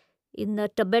remarks. In the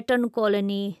Tibetan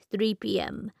colony, 3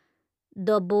 p.m.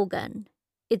 The Bogan,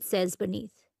 it says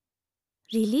beneath.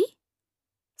 Really?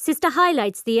 Sister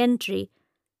highlights the entry.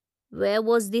 Where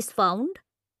was this found?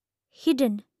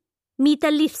 Hidden. Meeta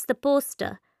lifts the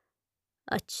poster.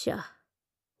 Acha.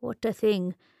 What a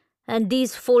thing. And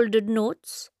these folded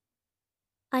notes?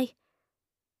 I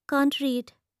can't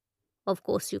read. Of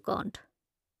course you can't.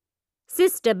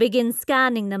 Sister begins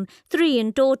scanning them, 3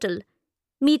 in total.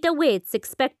 Meeta waits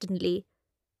expectantly.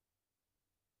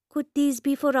 Could these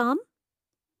be for Ram?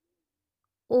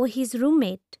 Or his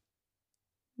roommate?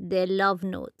 They're love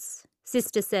notes,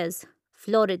 Sister says.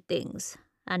 Florid things,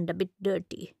 and a bit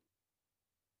dirty.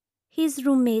 His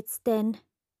roommates, then,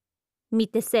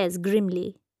 Meeta says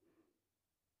grimly.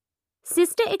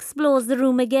 Sister explores the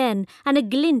room again, and a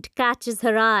glint catches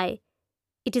her eye.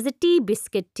 It is a tea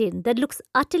biscuit tin that looks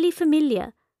utterly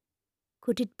familiar.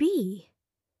 Could it be?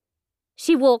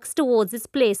 She walks towards its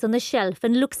place on the shelf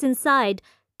and looks inside,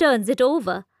 turns it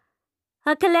over.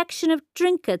 Her collection of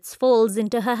trinkets falls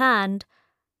into her hand.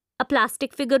 A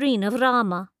plastic figurine of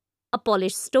Rama, a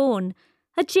polished stone,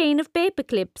 a chain of paper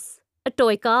clips, a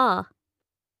toy car.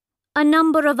 A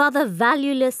number of other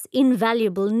valueless,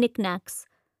 invaluable knickknacks.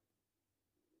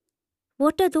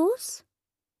 What are those?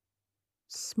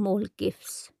 Small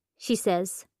gifts, she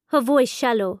says, her voice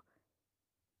shallow.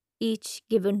 Each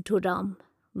given to Ram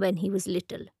when he was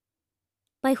little.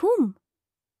 By whom?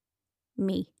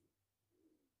 Me.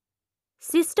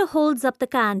 Sister holds up the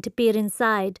can to peer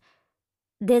inside.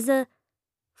 There's a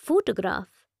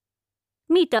photograph.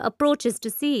 Meeta approaches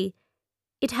to see.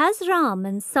 It has Ram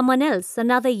and someone else,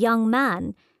 another young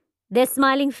man. Their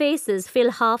smiling faces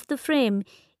fill half the frame,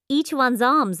 each one's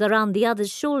arms around the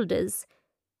other's shoulders.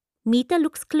 Meeta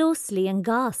looks closely and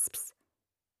gasps.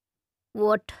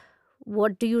 What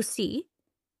do you see?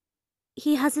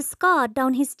 He has a scar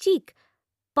down his cheek.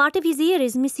 Part of his ear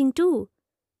is missing too.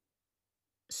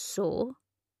 So?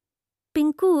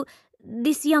 Pinku,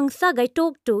 this young thug I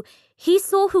talked to, he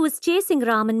saw who was chasing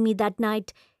Ram and me that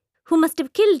night, who must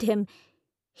have killed him.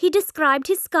 He described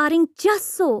his scarring just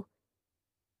so.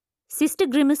 Sister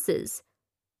grimaces.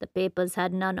 The papers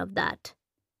had none of that.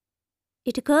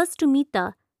 It occurs to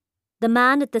Meeta. The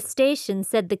man at the station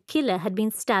said the killer had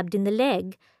been stabbed in the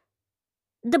leg.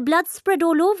 The blood spread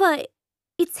all over.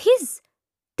 It's his.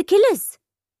 The killer's.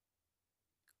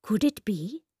 Could it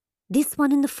be? This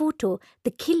one in the photo,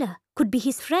 the killer, could be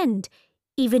his friend,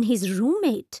 even his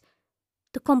roommate.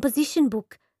 The composition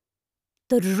book.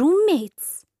 The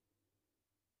roommates.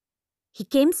 He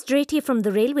came straight here from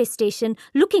the railway station,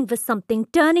 looking for something,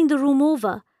 turning the room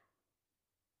over.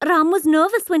 Ram was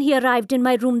nervous when he arrived in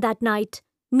my room that night,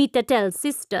 Meeta tells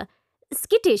Sister.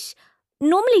 Skittish.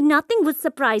 Normally nothing would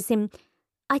surprise him.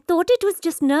 I thought it was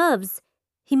just nerves.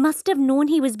 He must have known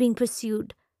he was being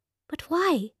pursued. But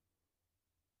why?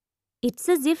 It's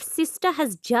as if Sister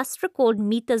has just recalled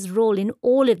Meeta's role in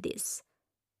all of this.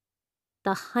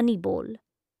 The honey bowl.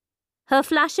 Her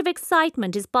flash of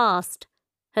excitement is past.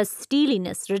 Her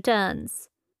steeliness returns.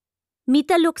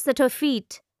 Meeta looks at her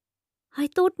feet. I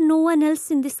thought no one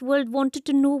else in this world wanted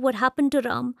to know what happened to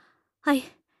Ram.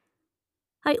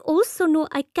 I also know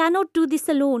I cannot do this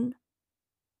alone.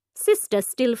 Sister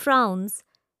still frowns.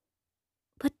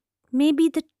 But maybe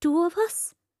the 2 of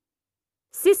us?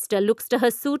 Sister looks to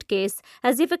her suitcase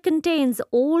as if it contains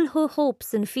all her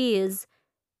hopes and fears.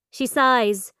 She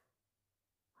sighs.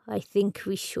 I think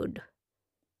we should.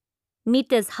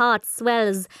 Meeta's heart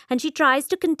swells and she tries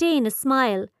to contain a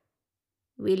smile.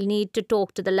 We'll need to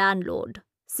talk to the landlord,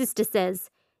 Sister says.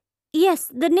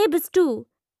 Yes, the neighbors too.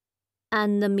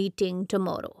 And the meeting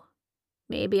tomorrow.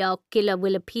 Maybe our killer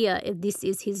will appear if this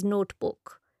is his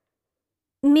notebook.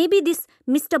 Maybe this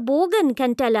Mr. Bogan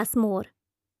can tell us more.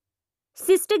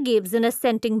 Sister gives an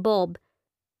assenting bob.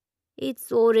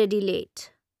 It's already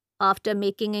late. After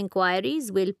making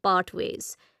inquiries, we'll part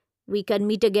ways. We can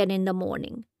meet again in the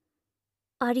morning.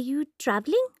 Are you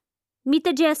travelling?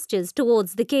 Meeta gestures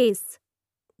towards the case.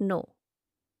 No.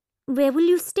 Where will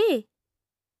you stay?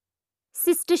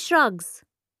 Sister shrugs.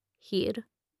 Here.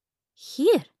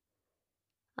 Here?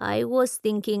 I was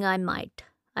thinking I might.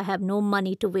 I have no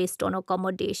money to waste on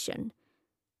accommodation.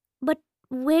 But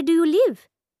where do you live?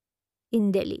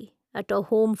 In Delhi, at a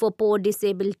home for poor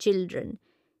disabled children.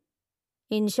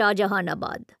 In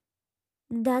Shahjahanabad.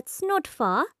 That's not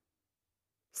far.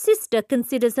 Sister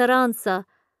considers her answer.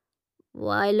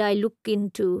 While I look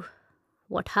into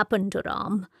what happened to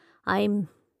Ram, I'm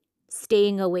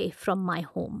staying away from my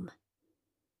home.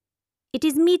 It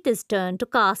is Mita's turn to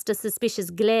cast a suspicious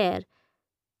glare.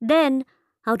 Then,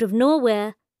 out of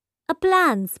nowhere, a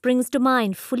plan springs to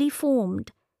mind fully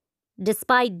formed.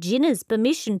 Despite Jinnah's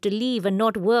permission to leave and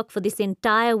not work for this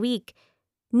entire week,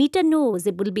 Mita knows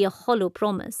it will be a hollow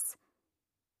promise.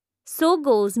 So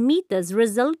goes Mita's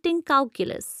resulting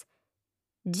calculus.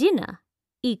 Jinnah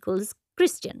equals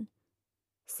Christian.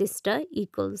 Sister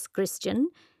equals Christian.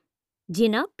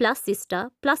 Jinnah plus sister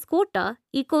plus quota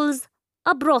equals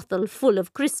a brothel full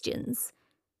of Christians.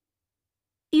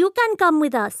 You can come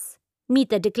with us,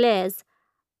 Mita declares.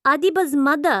 Adiba's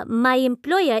mother, my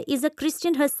employer, is a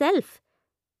Christian herself.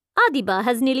 Adiba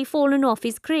has nearly fallen off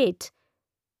his crate.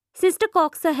 Sister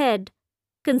cocks her head,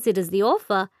 considers the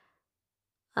offer.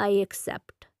 I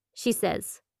accept, she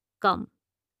says. Come,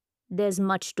 there's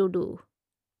much to do.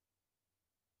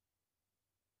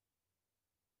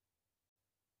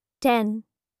 10.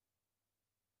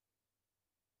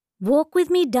 Walk with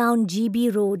me down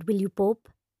GB Road, will you, Pope?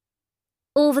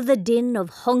 Over the din of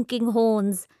honking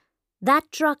horns,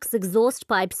 that truck's exhaust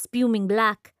pipe spuming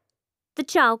black, the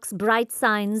chowk's bright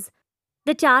signs,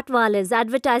 the chaatwalas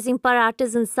advertising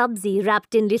parathas and sabzi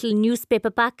wrapped in little newspaper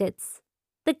packets,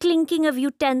 the clinking of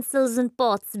utensils and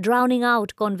pots drowning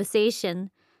out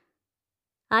conversation.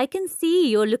 I can see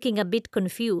you're looking a bit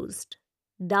confused,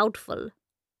 doubtful.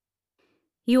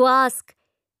 You ask,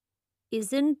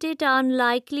 isn't it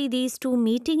unlikely these two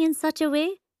meeting in such a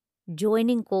way?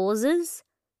 Joining causes?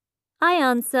 I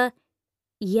answer,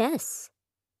 yes.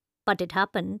 But it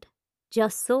happened,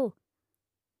 just so.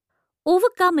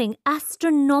 Overcoming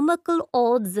astronomical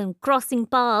odds and crossing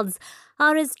paths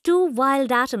are as two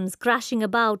wild atoms crashing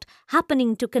about,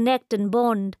 happening to connect and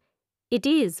bond. It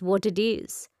is what it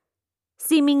is.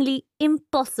 Seemingly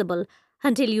impossible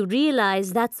until you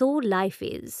realize that's all life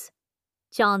is.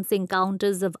 Chance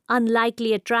encounters of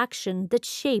unlikely attraction that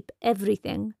shape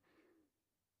everything.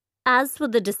 As for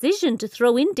the decision to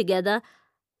throw in together,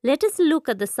 let us look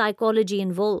at the psychology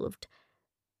involved.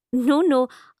 No,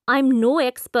 I'm no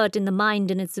expert in the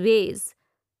mind and its ways,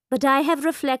 but I have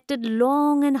reflected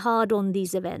long and hard on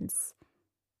these events.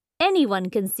 Anyone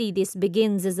can see this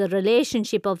begins as a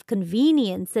relationship of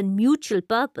convenience and mutual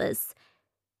purpose.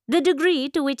 The degree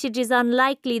to which it is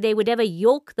unlikely they would ever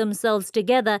yoke themselves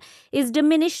together is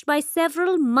diminished by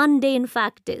several mundane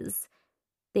factors.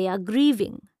 They are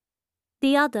grieving.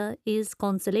 The other is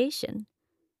consolation.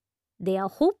 They are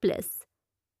hopeless.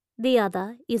 The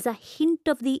other is a hint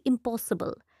of the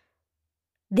impossible.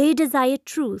 They desire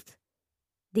truth.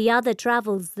 The other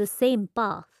travels the same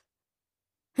path.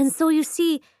 And so you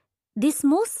see, this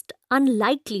most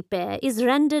unlikely pair is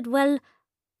rendered, well,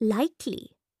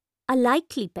 likely. A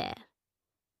likely pair.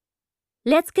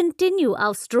 Let's continue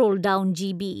our stroll down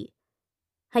GB.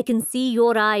 I can see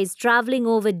your eyes travelling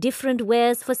over different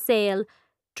wares for sale,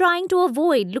 trying to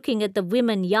avoid looking at the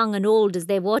women young and old as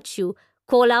they watch you,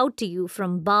 call out to you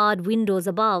from barred windows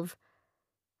above.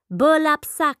 Burlap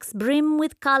sacks brim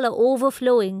with colour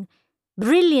overflowing,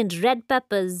 brilliant red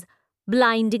peppers,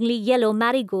 blindingly yellow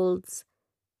marigolds.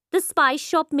 The spice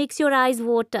shop makes your eyes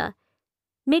water,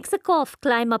 makes a cough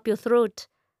climb up your throat.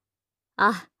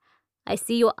 Ah, I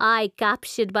see your eye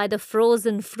captured by the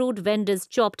frozen fruit vendor's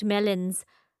chopped melons.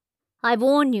 I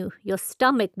warn you, your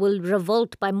stomach will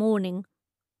revolt by morning.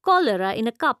 Cholera in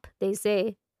a cup, they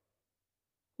say.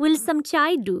 Will some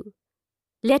chai do?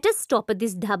 Let us stop at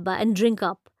this dhabba and drink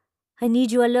up. I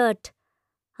need you alert.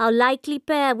 Our likely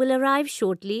pair will arrive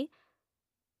shortly.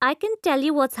 I can tell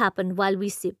you what's happened while we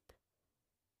sip.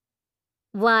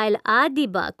 While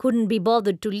Adiba couldn't be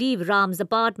bothered to leave Ram's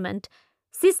apartment,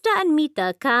 Sister and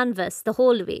Mita canvassed the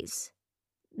hallways.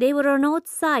 They were on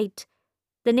outside.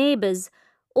 The neighbours,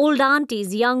 old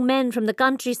aunties, young men from the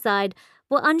countryside,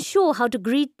 were unsure how to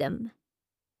greet them.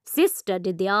 Sister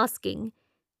did the asking.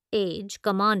 Age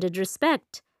commanded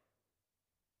respect.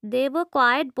 They were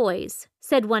quiet boys,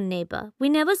 said one neighbour. We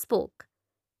never spoke.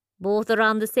 Both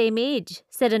around the same age,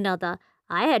 said another.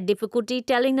 I had difficulty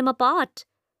telling them apart.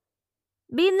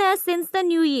 Been there since the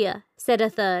new year, said a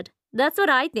third. That's what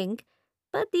I think.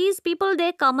 But these people,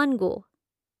 they come and go.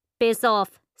 Piss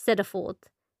off, said a fourth.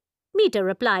 Mita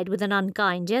replied with an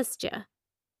unkind gesture.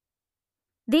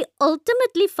 They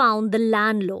ultimately found the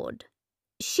landlord.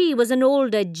 She was an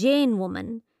older Jain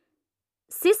woman.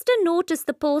 Sister noticed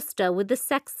the poster with the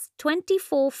sex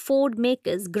 24 Ford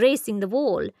makers gracing the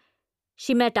wall.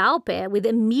 She met our pair with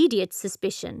immediate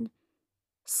suspicion.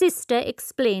 Sister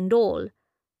explained all.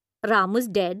 Ram was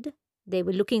dead. They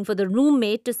were looking for the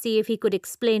roommate to see if he could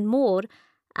explain more,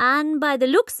 and by the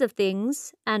looks of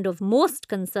things, and of most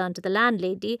concern to the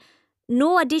landlady,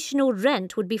 no additional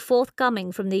rent would be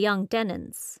forthcoming from the young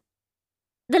tenants.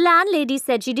 The landlady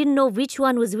said she didn't know which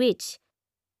one was which.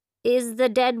 Is the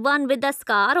dead one with the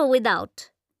scar or without?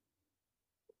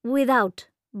 Without,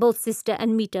 both sister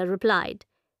and Mita replied.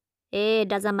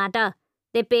 Doesn't matter.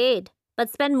 They paid,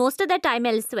 but spend most of their time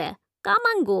elsewhere. Come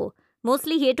and go.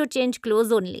 Mostly here to change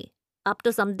clothes only. Up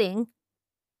to something.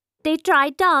 They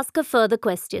tried to ask her further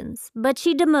questions, but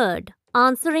she demurred,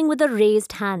 answering with a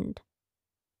raised hand.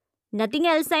 Nothing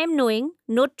else I am knowing.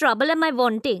 No trouble am I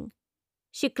wanting.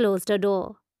 She closed her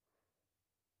door.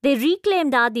 They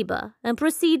reclaimed Adiba and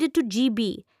proceeded to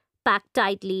GB, packed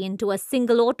tightly into a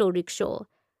single auto rickshaw.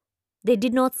 They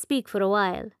did not speak for a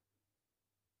while.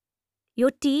 Your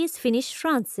tea is finished,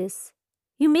 Francis.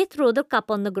 You may throw the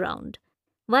cup on the ground.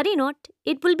 Worry not,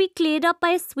 it will be cleared up by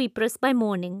a sweepress by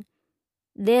morning.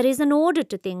 There is an order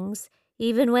to things,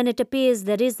 even when it appears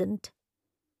there isn't.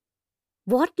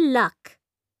 What luck!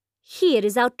 Here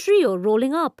is our trio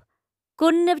rolling up.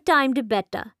 Couldn't have timed it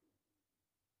better.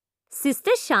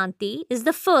 Sister Shanti is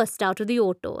the first out of the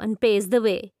auto and pays the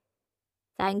way.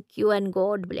 Thank you and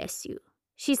God bless you,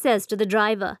 she says to the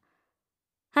driver.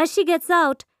 As she gets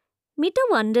out, Mita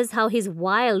wonders how his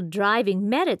wild driving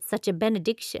merits such a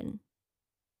benediction.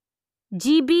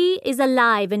 GB is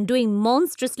alive and doing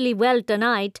monstrously well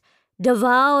tonight,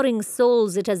 devouring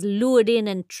souls it has lured in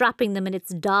and trapping them in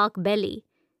its dark belly.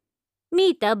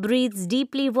 Mita breathes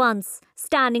deeply once,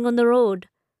 standing on the road.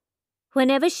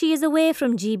 Whenever she is away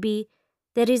from GB,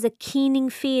 there is a keening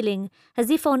feeling as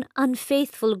if on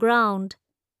unfaithful ground.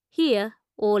 Here,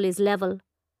 all is level.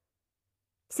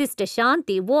 Sister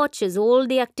Shanti watches all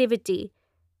the activity.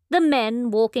 The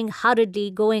men walking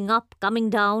hurriedly, going up, coming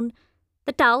down,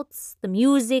 the touts, the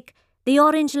music, the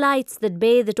orange lights that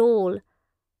bathe it all.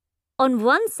 On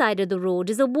one side of the road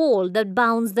is a wall that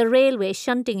bounds the railway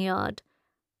shunting yard.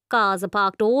 Cars are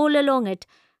parked all along it,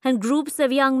 and groups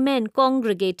of young men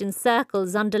congregate in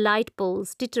circles under light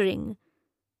poles, tittering.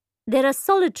 There are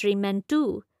solitary men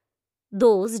too,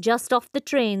 those just off the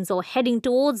trains or heading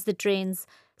towards the trains,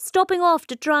 stopping off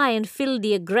to try and fill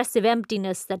the aggressive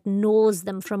emptiness that gnaws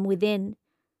them from within.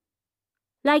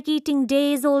 Like eating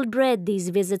days-old bread, these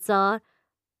visits are,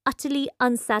 utterly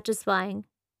unsatisfying,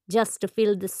 just to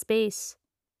fill the space.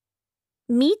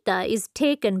 Mita is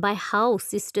taken by how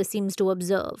Sister seems to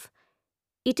observe.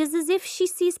 It is as if she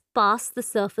sees past the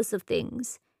surface of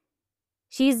things.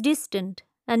 She is distant,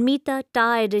 and Mita,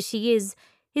 tired as she is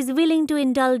willing to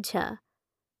indulge her.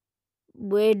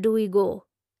 Where do we go?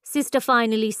 Sister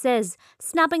finally says,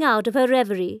 snapping out of her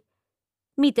reverie.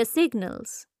 Mita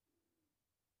signals.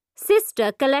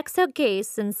 Sister collects her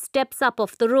case and steps up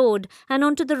off the road and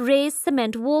onto the raised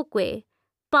cement walkway,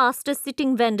 past a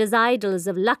sitting vendor's idols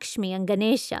of Lakshmi and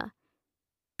Ganesha.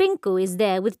 Pinku is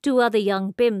there with two other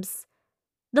young pimps.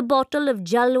 The bottle of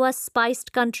Jalwa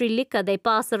spiced country liquor they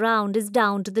pass around is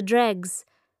down to the dregs.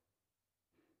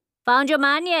 Found your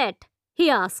man yet? He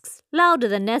asks, louder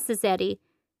than necessary.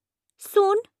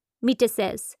 Soon, Mita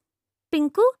says.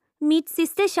 Pinku, meet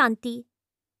Sister Shanti.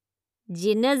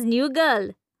 Jinnah's new girl,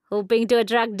 hoping to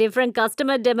attract different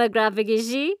customer demographic, is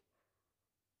she?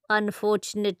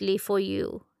 Unfortunately for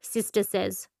you, Sister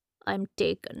says, I'm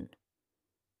taken.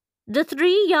 The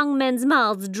three young men's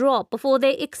mouths drop before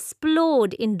they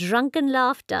explode in drunken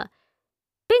laughter.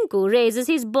 Pinku raises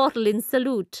his bottle in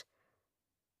salute.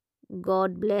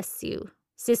 God bless you,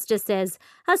 Sister says,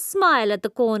 a smile at the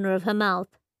corner of her mouth.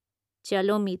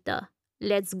 Chalo, Mita,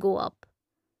 let's go up.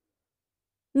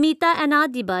 Mita and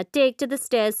Adiba take to the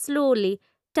stairs slowly,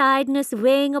 tiredness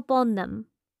weighing upon them.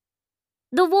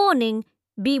 The warning,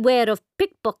 beware of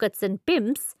pickpockets and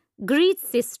pimps, greets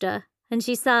Sister, and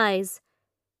she sighs.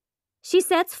 She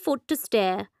sets foot to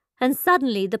stare, and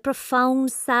suddenly the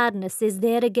profound sadness is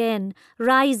there again,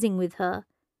 rising with her.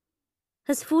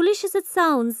 As foolish as it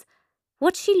sounds,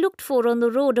 what she looked for on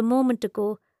the road a moment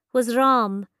ago was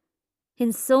Ram.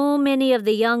 In so many of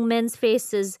the young men's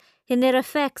faces, in their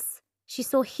effects, she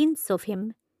saw hints of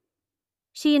him.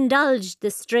 She indulged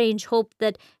the strange hope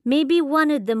that maybe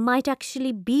one of them might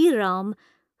actually be Ram,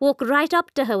 walk right up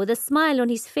to her with a smile on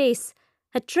his face,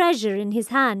 a treasure in his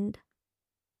hand.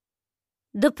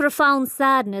 The profound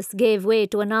sadness gave way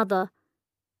to another,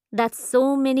 that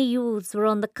so many youths were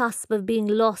on the cusp of being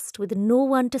lost with no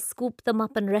one to scoop them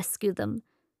up and rescue them.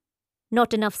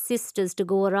 Not enough sisters to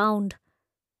go around.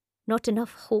 Not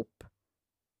enough hope.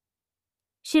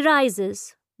 She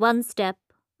rises, one step,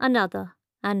 another,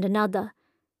 and another.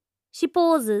 She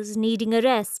pauses, needing a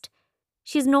rest.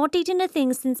 She's not eaten a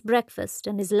thing since breakfast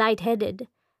and is light-headed.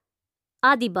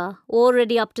 Adiba,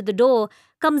 already up to the door,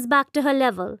 comes back to her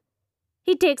level.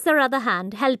 He takes her other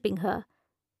hand, helping her.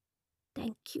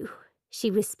 Thank you, she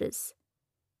whispers.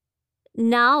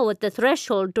 Now at the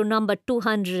threshold to number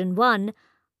 201,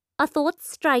 a thought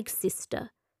strikes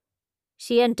Sister.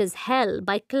 She enters hell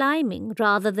by climbing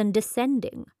rather than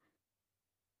descending.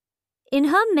 In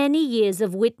her many years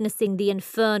of witnessing the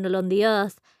infernal on the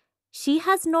earth, she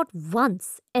has not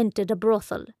once entered a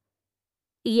brothel.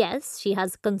 Yes, she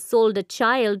has consoled a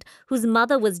child whose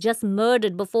mother was just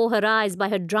murdered before her eyes by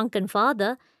her drunken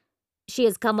father. She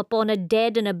has come upon a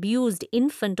dead and abused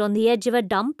infant on the edge of a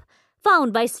dump,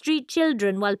 found by street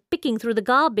children while picking through the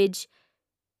garbage.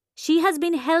 She has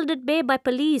been held at bay by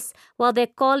police while their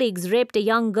colleagues raped a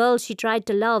young girl she tried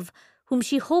to love, whom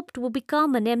she hoped would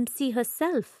become an MC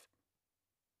herself.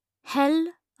 Hell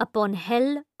upon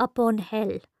hell upon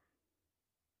hell.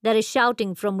 There is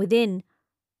shouting from within.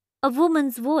 A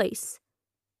woman's voice.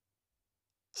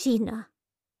 Gina.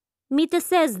 Meeta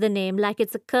says the name like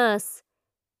it's a curse.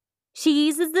 She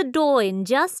eases the door in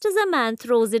just as a man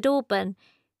throws it open.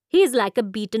 He is like a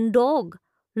beaten dog,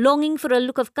 longing for a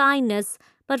look of kindness,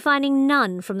 but finding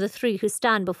none from the three who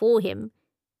stand before him.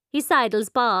 He sidles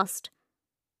past.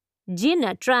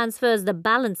 Gina transfers the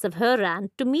balance of her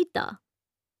rant to Meeta.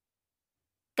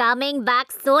 Coming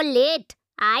back so late.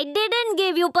 I didn't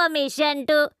give you permission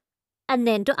to... And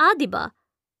then to Adiba.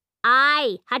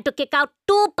 I had to kick out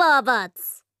 2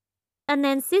 perverts. And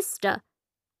then Sister.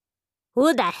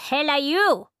 Who the hell are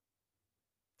you?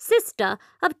 Sister,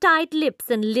 of tight lips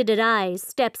and lidded eyes,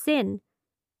 steps in.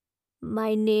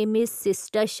 My name is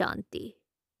Sister Shanti.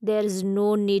 There's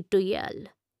no need to yell.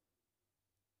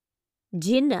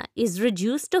 Gina is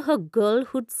reduced to her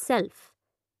girlhood self.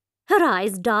 Her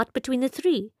eyes dart between the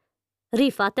three.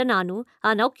 Rifat and Anu,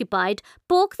 unoccupied,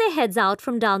 poke their heads out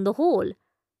from down the hall.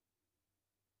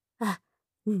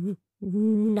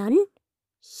 None?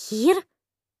 Here?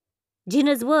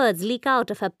 Gina's words leak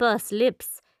out of her pursed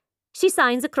lips. She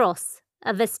signs across,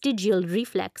 a vestigial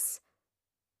reflex.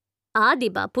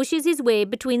 Adiba pushes his way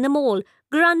between them all,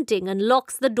 grunting, and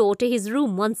locks the door to his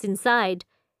room once inside.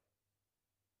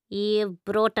 You've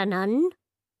brought a nun?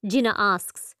 Gina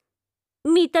asks.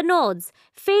 Meeta nods,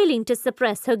 failing to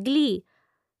suppress her glee.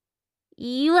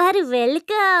 You are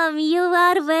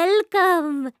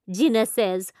welcome, Gina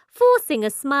says, forcing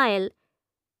a smile.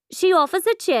 She offers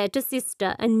a chair to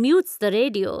Sister and mutes the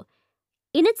radio.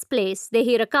 In its place, they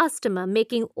hear a customer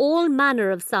making all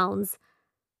manner of sounds.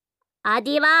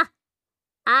 Adiba!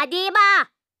 Adiba!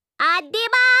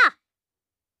 Adiba!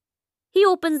 He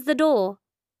opens the door.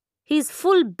 His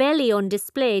full belly on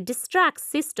display distracts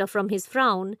Sister from his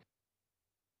frown.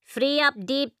 Free up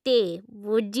Deepti.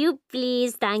 Would you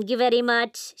please? Thank you very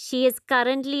much. She is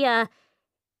currently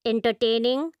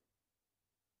entertaining.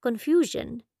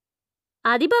 Confusion.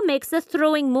 Adiba makes a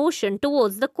throwing motion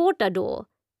towards the quota door.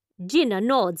 Gina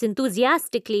nods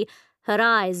enthusiastically, her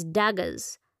eyes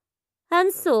daggers.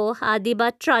 And so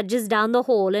Adiba trudges down the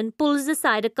hall and pulls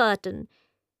aside a curtain.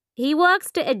 He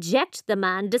works to eject the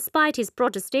man despite his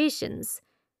protestations.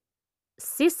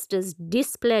 Sister's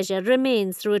displeasure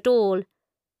remains through it all.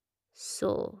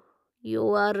 So, you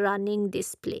are running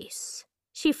this place,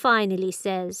 she finally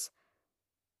says.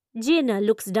 Gina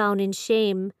looks down in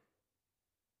shame.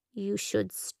 You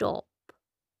should stop.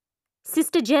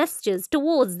 Sister gestures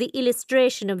towards the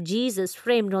illustration of Jesus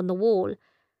framed on the wall.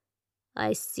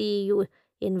 I see you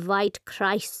invite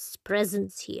Christ's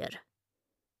presence here.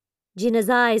 Gina's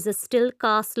eyes are still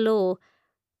cast low.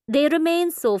 They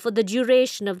remain so for the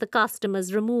duration of the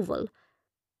customer's removal.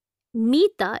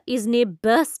 Meeta is near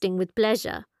bursting with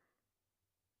pleasure.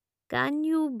 Can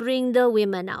you bring the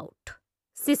women out?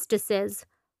 Sister says.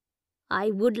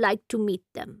 I would like to meet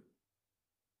them.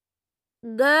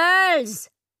 Girls!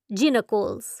 Gina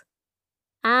calls.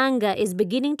 Anger is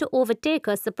beginning to overtake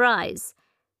her surprise.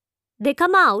 They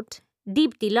come out,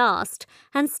 Deepti last,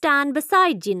 and stand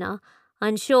beside Gina,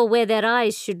 unsure where their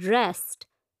eyes should rest.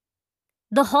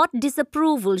 The hot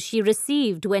disapproval she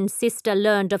received when Sister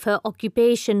learned of her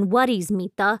occupation worries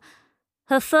Meeta.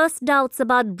 Her first doubts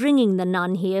about bringing the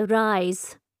nun here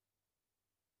rise.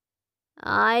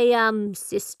 I am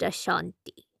Sister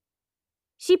Shanti.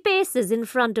 She paces in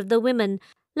front of the women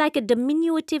like a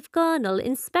diminutive colonel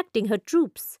inspecting her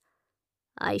troops.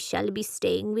 I shall be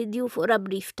staying with you for a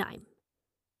brief time.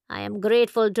 I am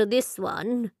grateful to this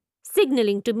one,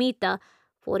 signaling to Meeta,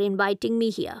 for inviting me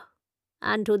here.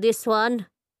 And to this one,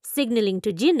 signaling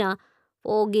to Gina,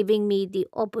 for giving me the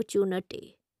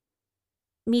opportunity.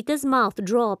 Meeta's mouth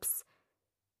drops.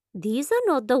 These are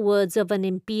not the words of an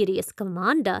imperious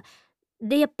commander.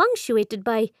 They are punctuated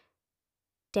by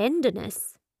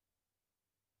tenderness.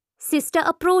 Sister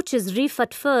approaches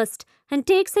Rifat first and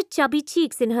takes her chubby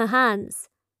cheeks in her hands.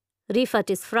 Rifat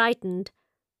is frightened.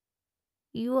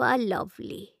 You are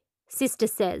lovely, Sister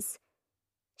says.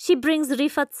 She brings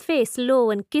Rifat's face low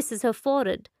and kisses her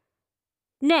forehead.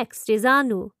 Next is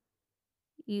Anu.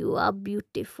 You are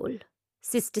beautiful,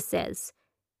 sister says.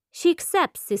 She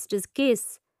accepts sister's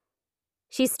kiss.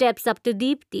 She steps up to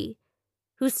Deepti,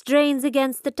 who strains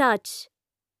against the touch.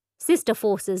 Sister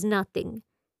forces nothing.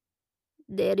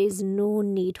 There is no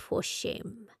need for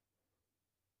shame.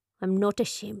 I'm not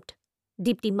ashamed,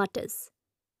 Deepti mutters.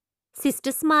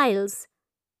 Sister smiles.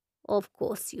 Of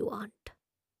course you aren't.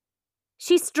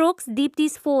 She strokes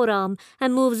Deepti's forearm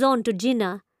and moves on to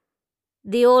Jinnah.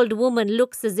 The old woman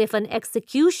looks as if an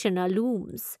executioner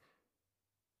looms.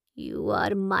 You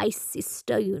are my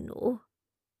sister, you know.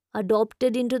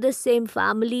 Adopted into the same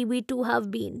family we two have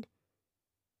been.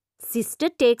 Sister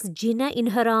takes Jinnah in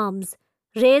her arms,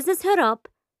 raises her up,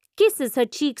 kisses her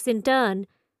cheeks in turn.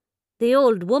 The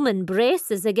old woman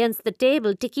braces against the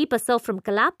table to keep herself from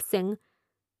collapsing.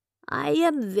 I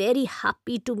am very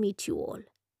happy to meet you all,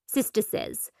 sister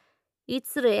says.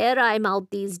 It's rare I'm out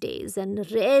these days and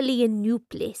rarely in new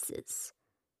places.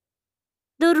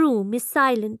 The room is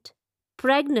silent,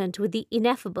 pregnant with the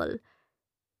ineffable.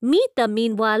 Meeta,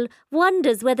 meanwhile,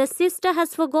 wonders whether sister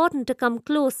has forgotten to come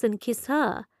close and kiss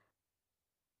her.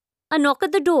 A knock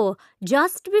at the door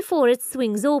just before it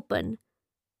swings open.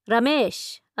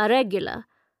 Ramesh, a regular.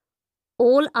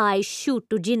 All eyes shoot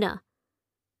to Jinnah.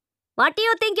 What do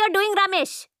you think you're doing,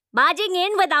 Ramesh? Barging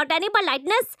in without any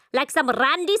politeness, like some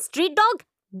randy street dog?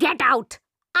 Get out!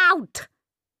 Out!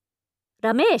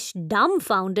 Ramesh,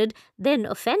 dumbfounded, then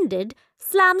offended,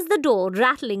 slams the door,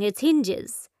 rattling its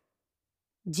hinges.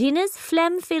 Jinnah's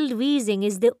phlegm-filled wheezing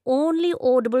is the only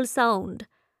audible sound.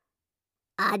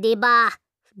 Adiba,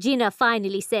 Jinnah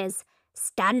finally says,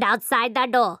 stand outside the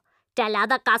door. Tell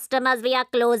other customers we are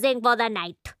closing for the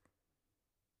night.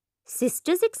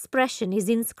 Sister's expression is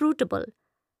inscrutable.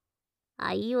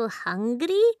 Are you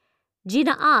hungry?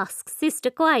 Jinnah asks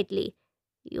sister quietly.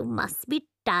 You must be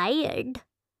tired.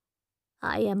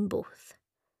 I am both.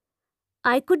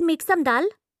 I could make some dal,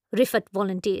 Rifat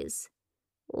volunteers.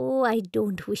 Oh, I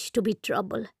don't wish to be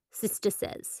trouble, sister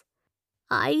says.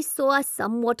 I saw a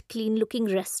somewhat clean-looking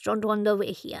restaurant on the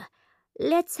way here.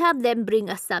 Let's have them bring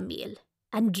us a meal,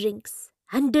 and drinks,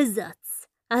 and desserts.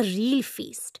 A real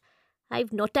feast.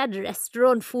 I've not had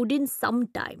restaurant food in some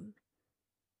time.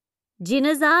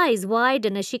 Jinnah's eyes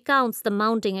widen as she counts the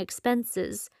mounting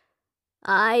expenses.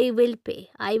 I will pay,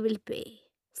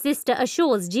 sister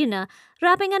assures Jinnah,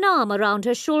 wrapping an arm around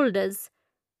her shoulders.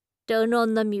 Turn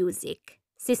on the music,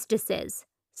 sister says.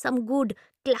 Some good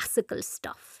classical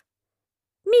stuff.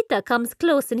 Meeta comes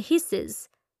close and hisses.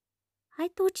 I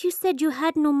thought you said you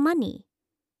had no money.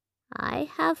 I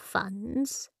have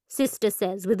funds, sister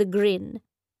says with a grin.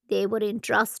 They were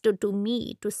entrusted to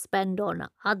me to spend on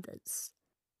others.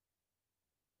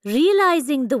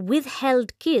 Realizing the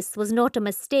withheld kiss was not a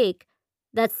mistake,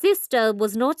 that sister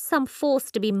was not some force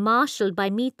to be marshalled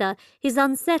by Meeta, is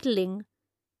unsettling.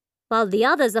 While the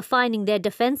others are finding their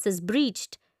defenses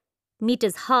breached,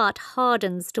 Meeta's heart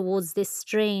hardens towards this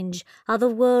strange,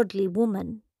 otherworldly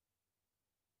woman.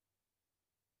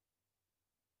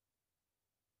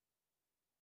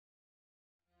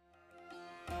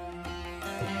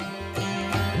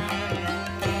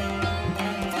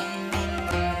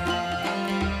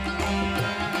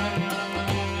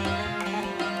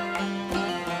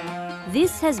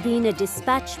 This has been a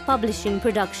Dispatch Publishing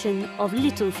production of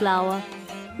Little Flower,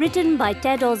 written by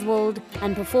Ted Oswald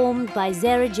and performed by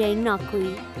Zara Jane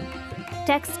Naqvi.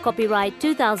 Text copyright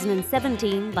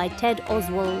 2017 by Ted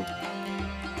Oswald.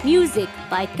 Music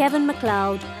by Kevin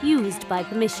MacLeod, used by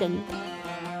permission.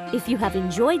 If you have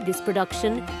enjoyed this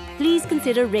production, please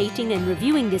consider rating and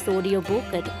reviewing this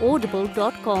audiobook at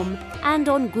audible.com and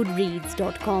on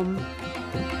goodreads.com.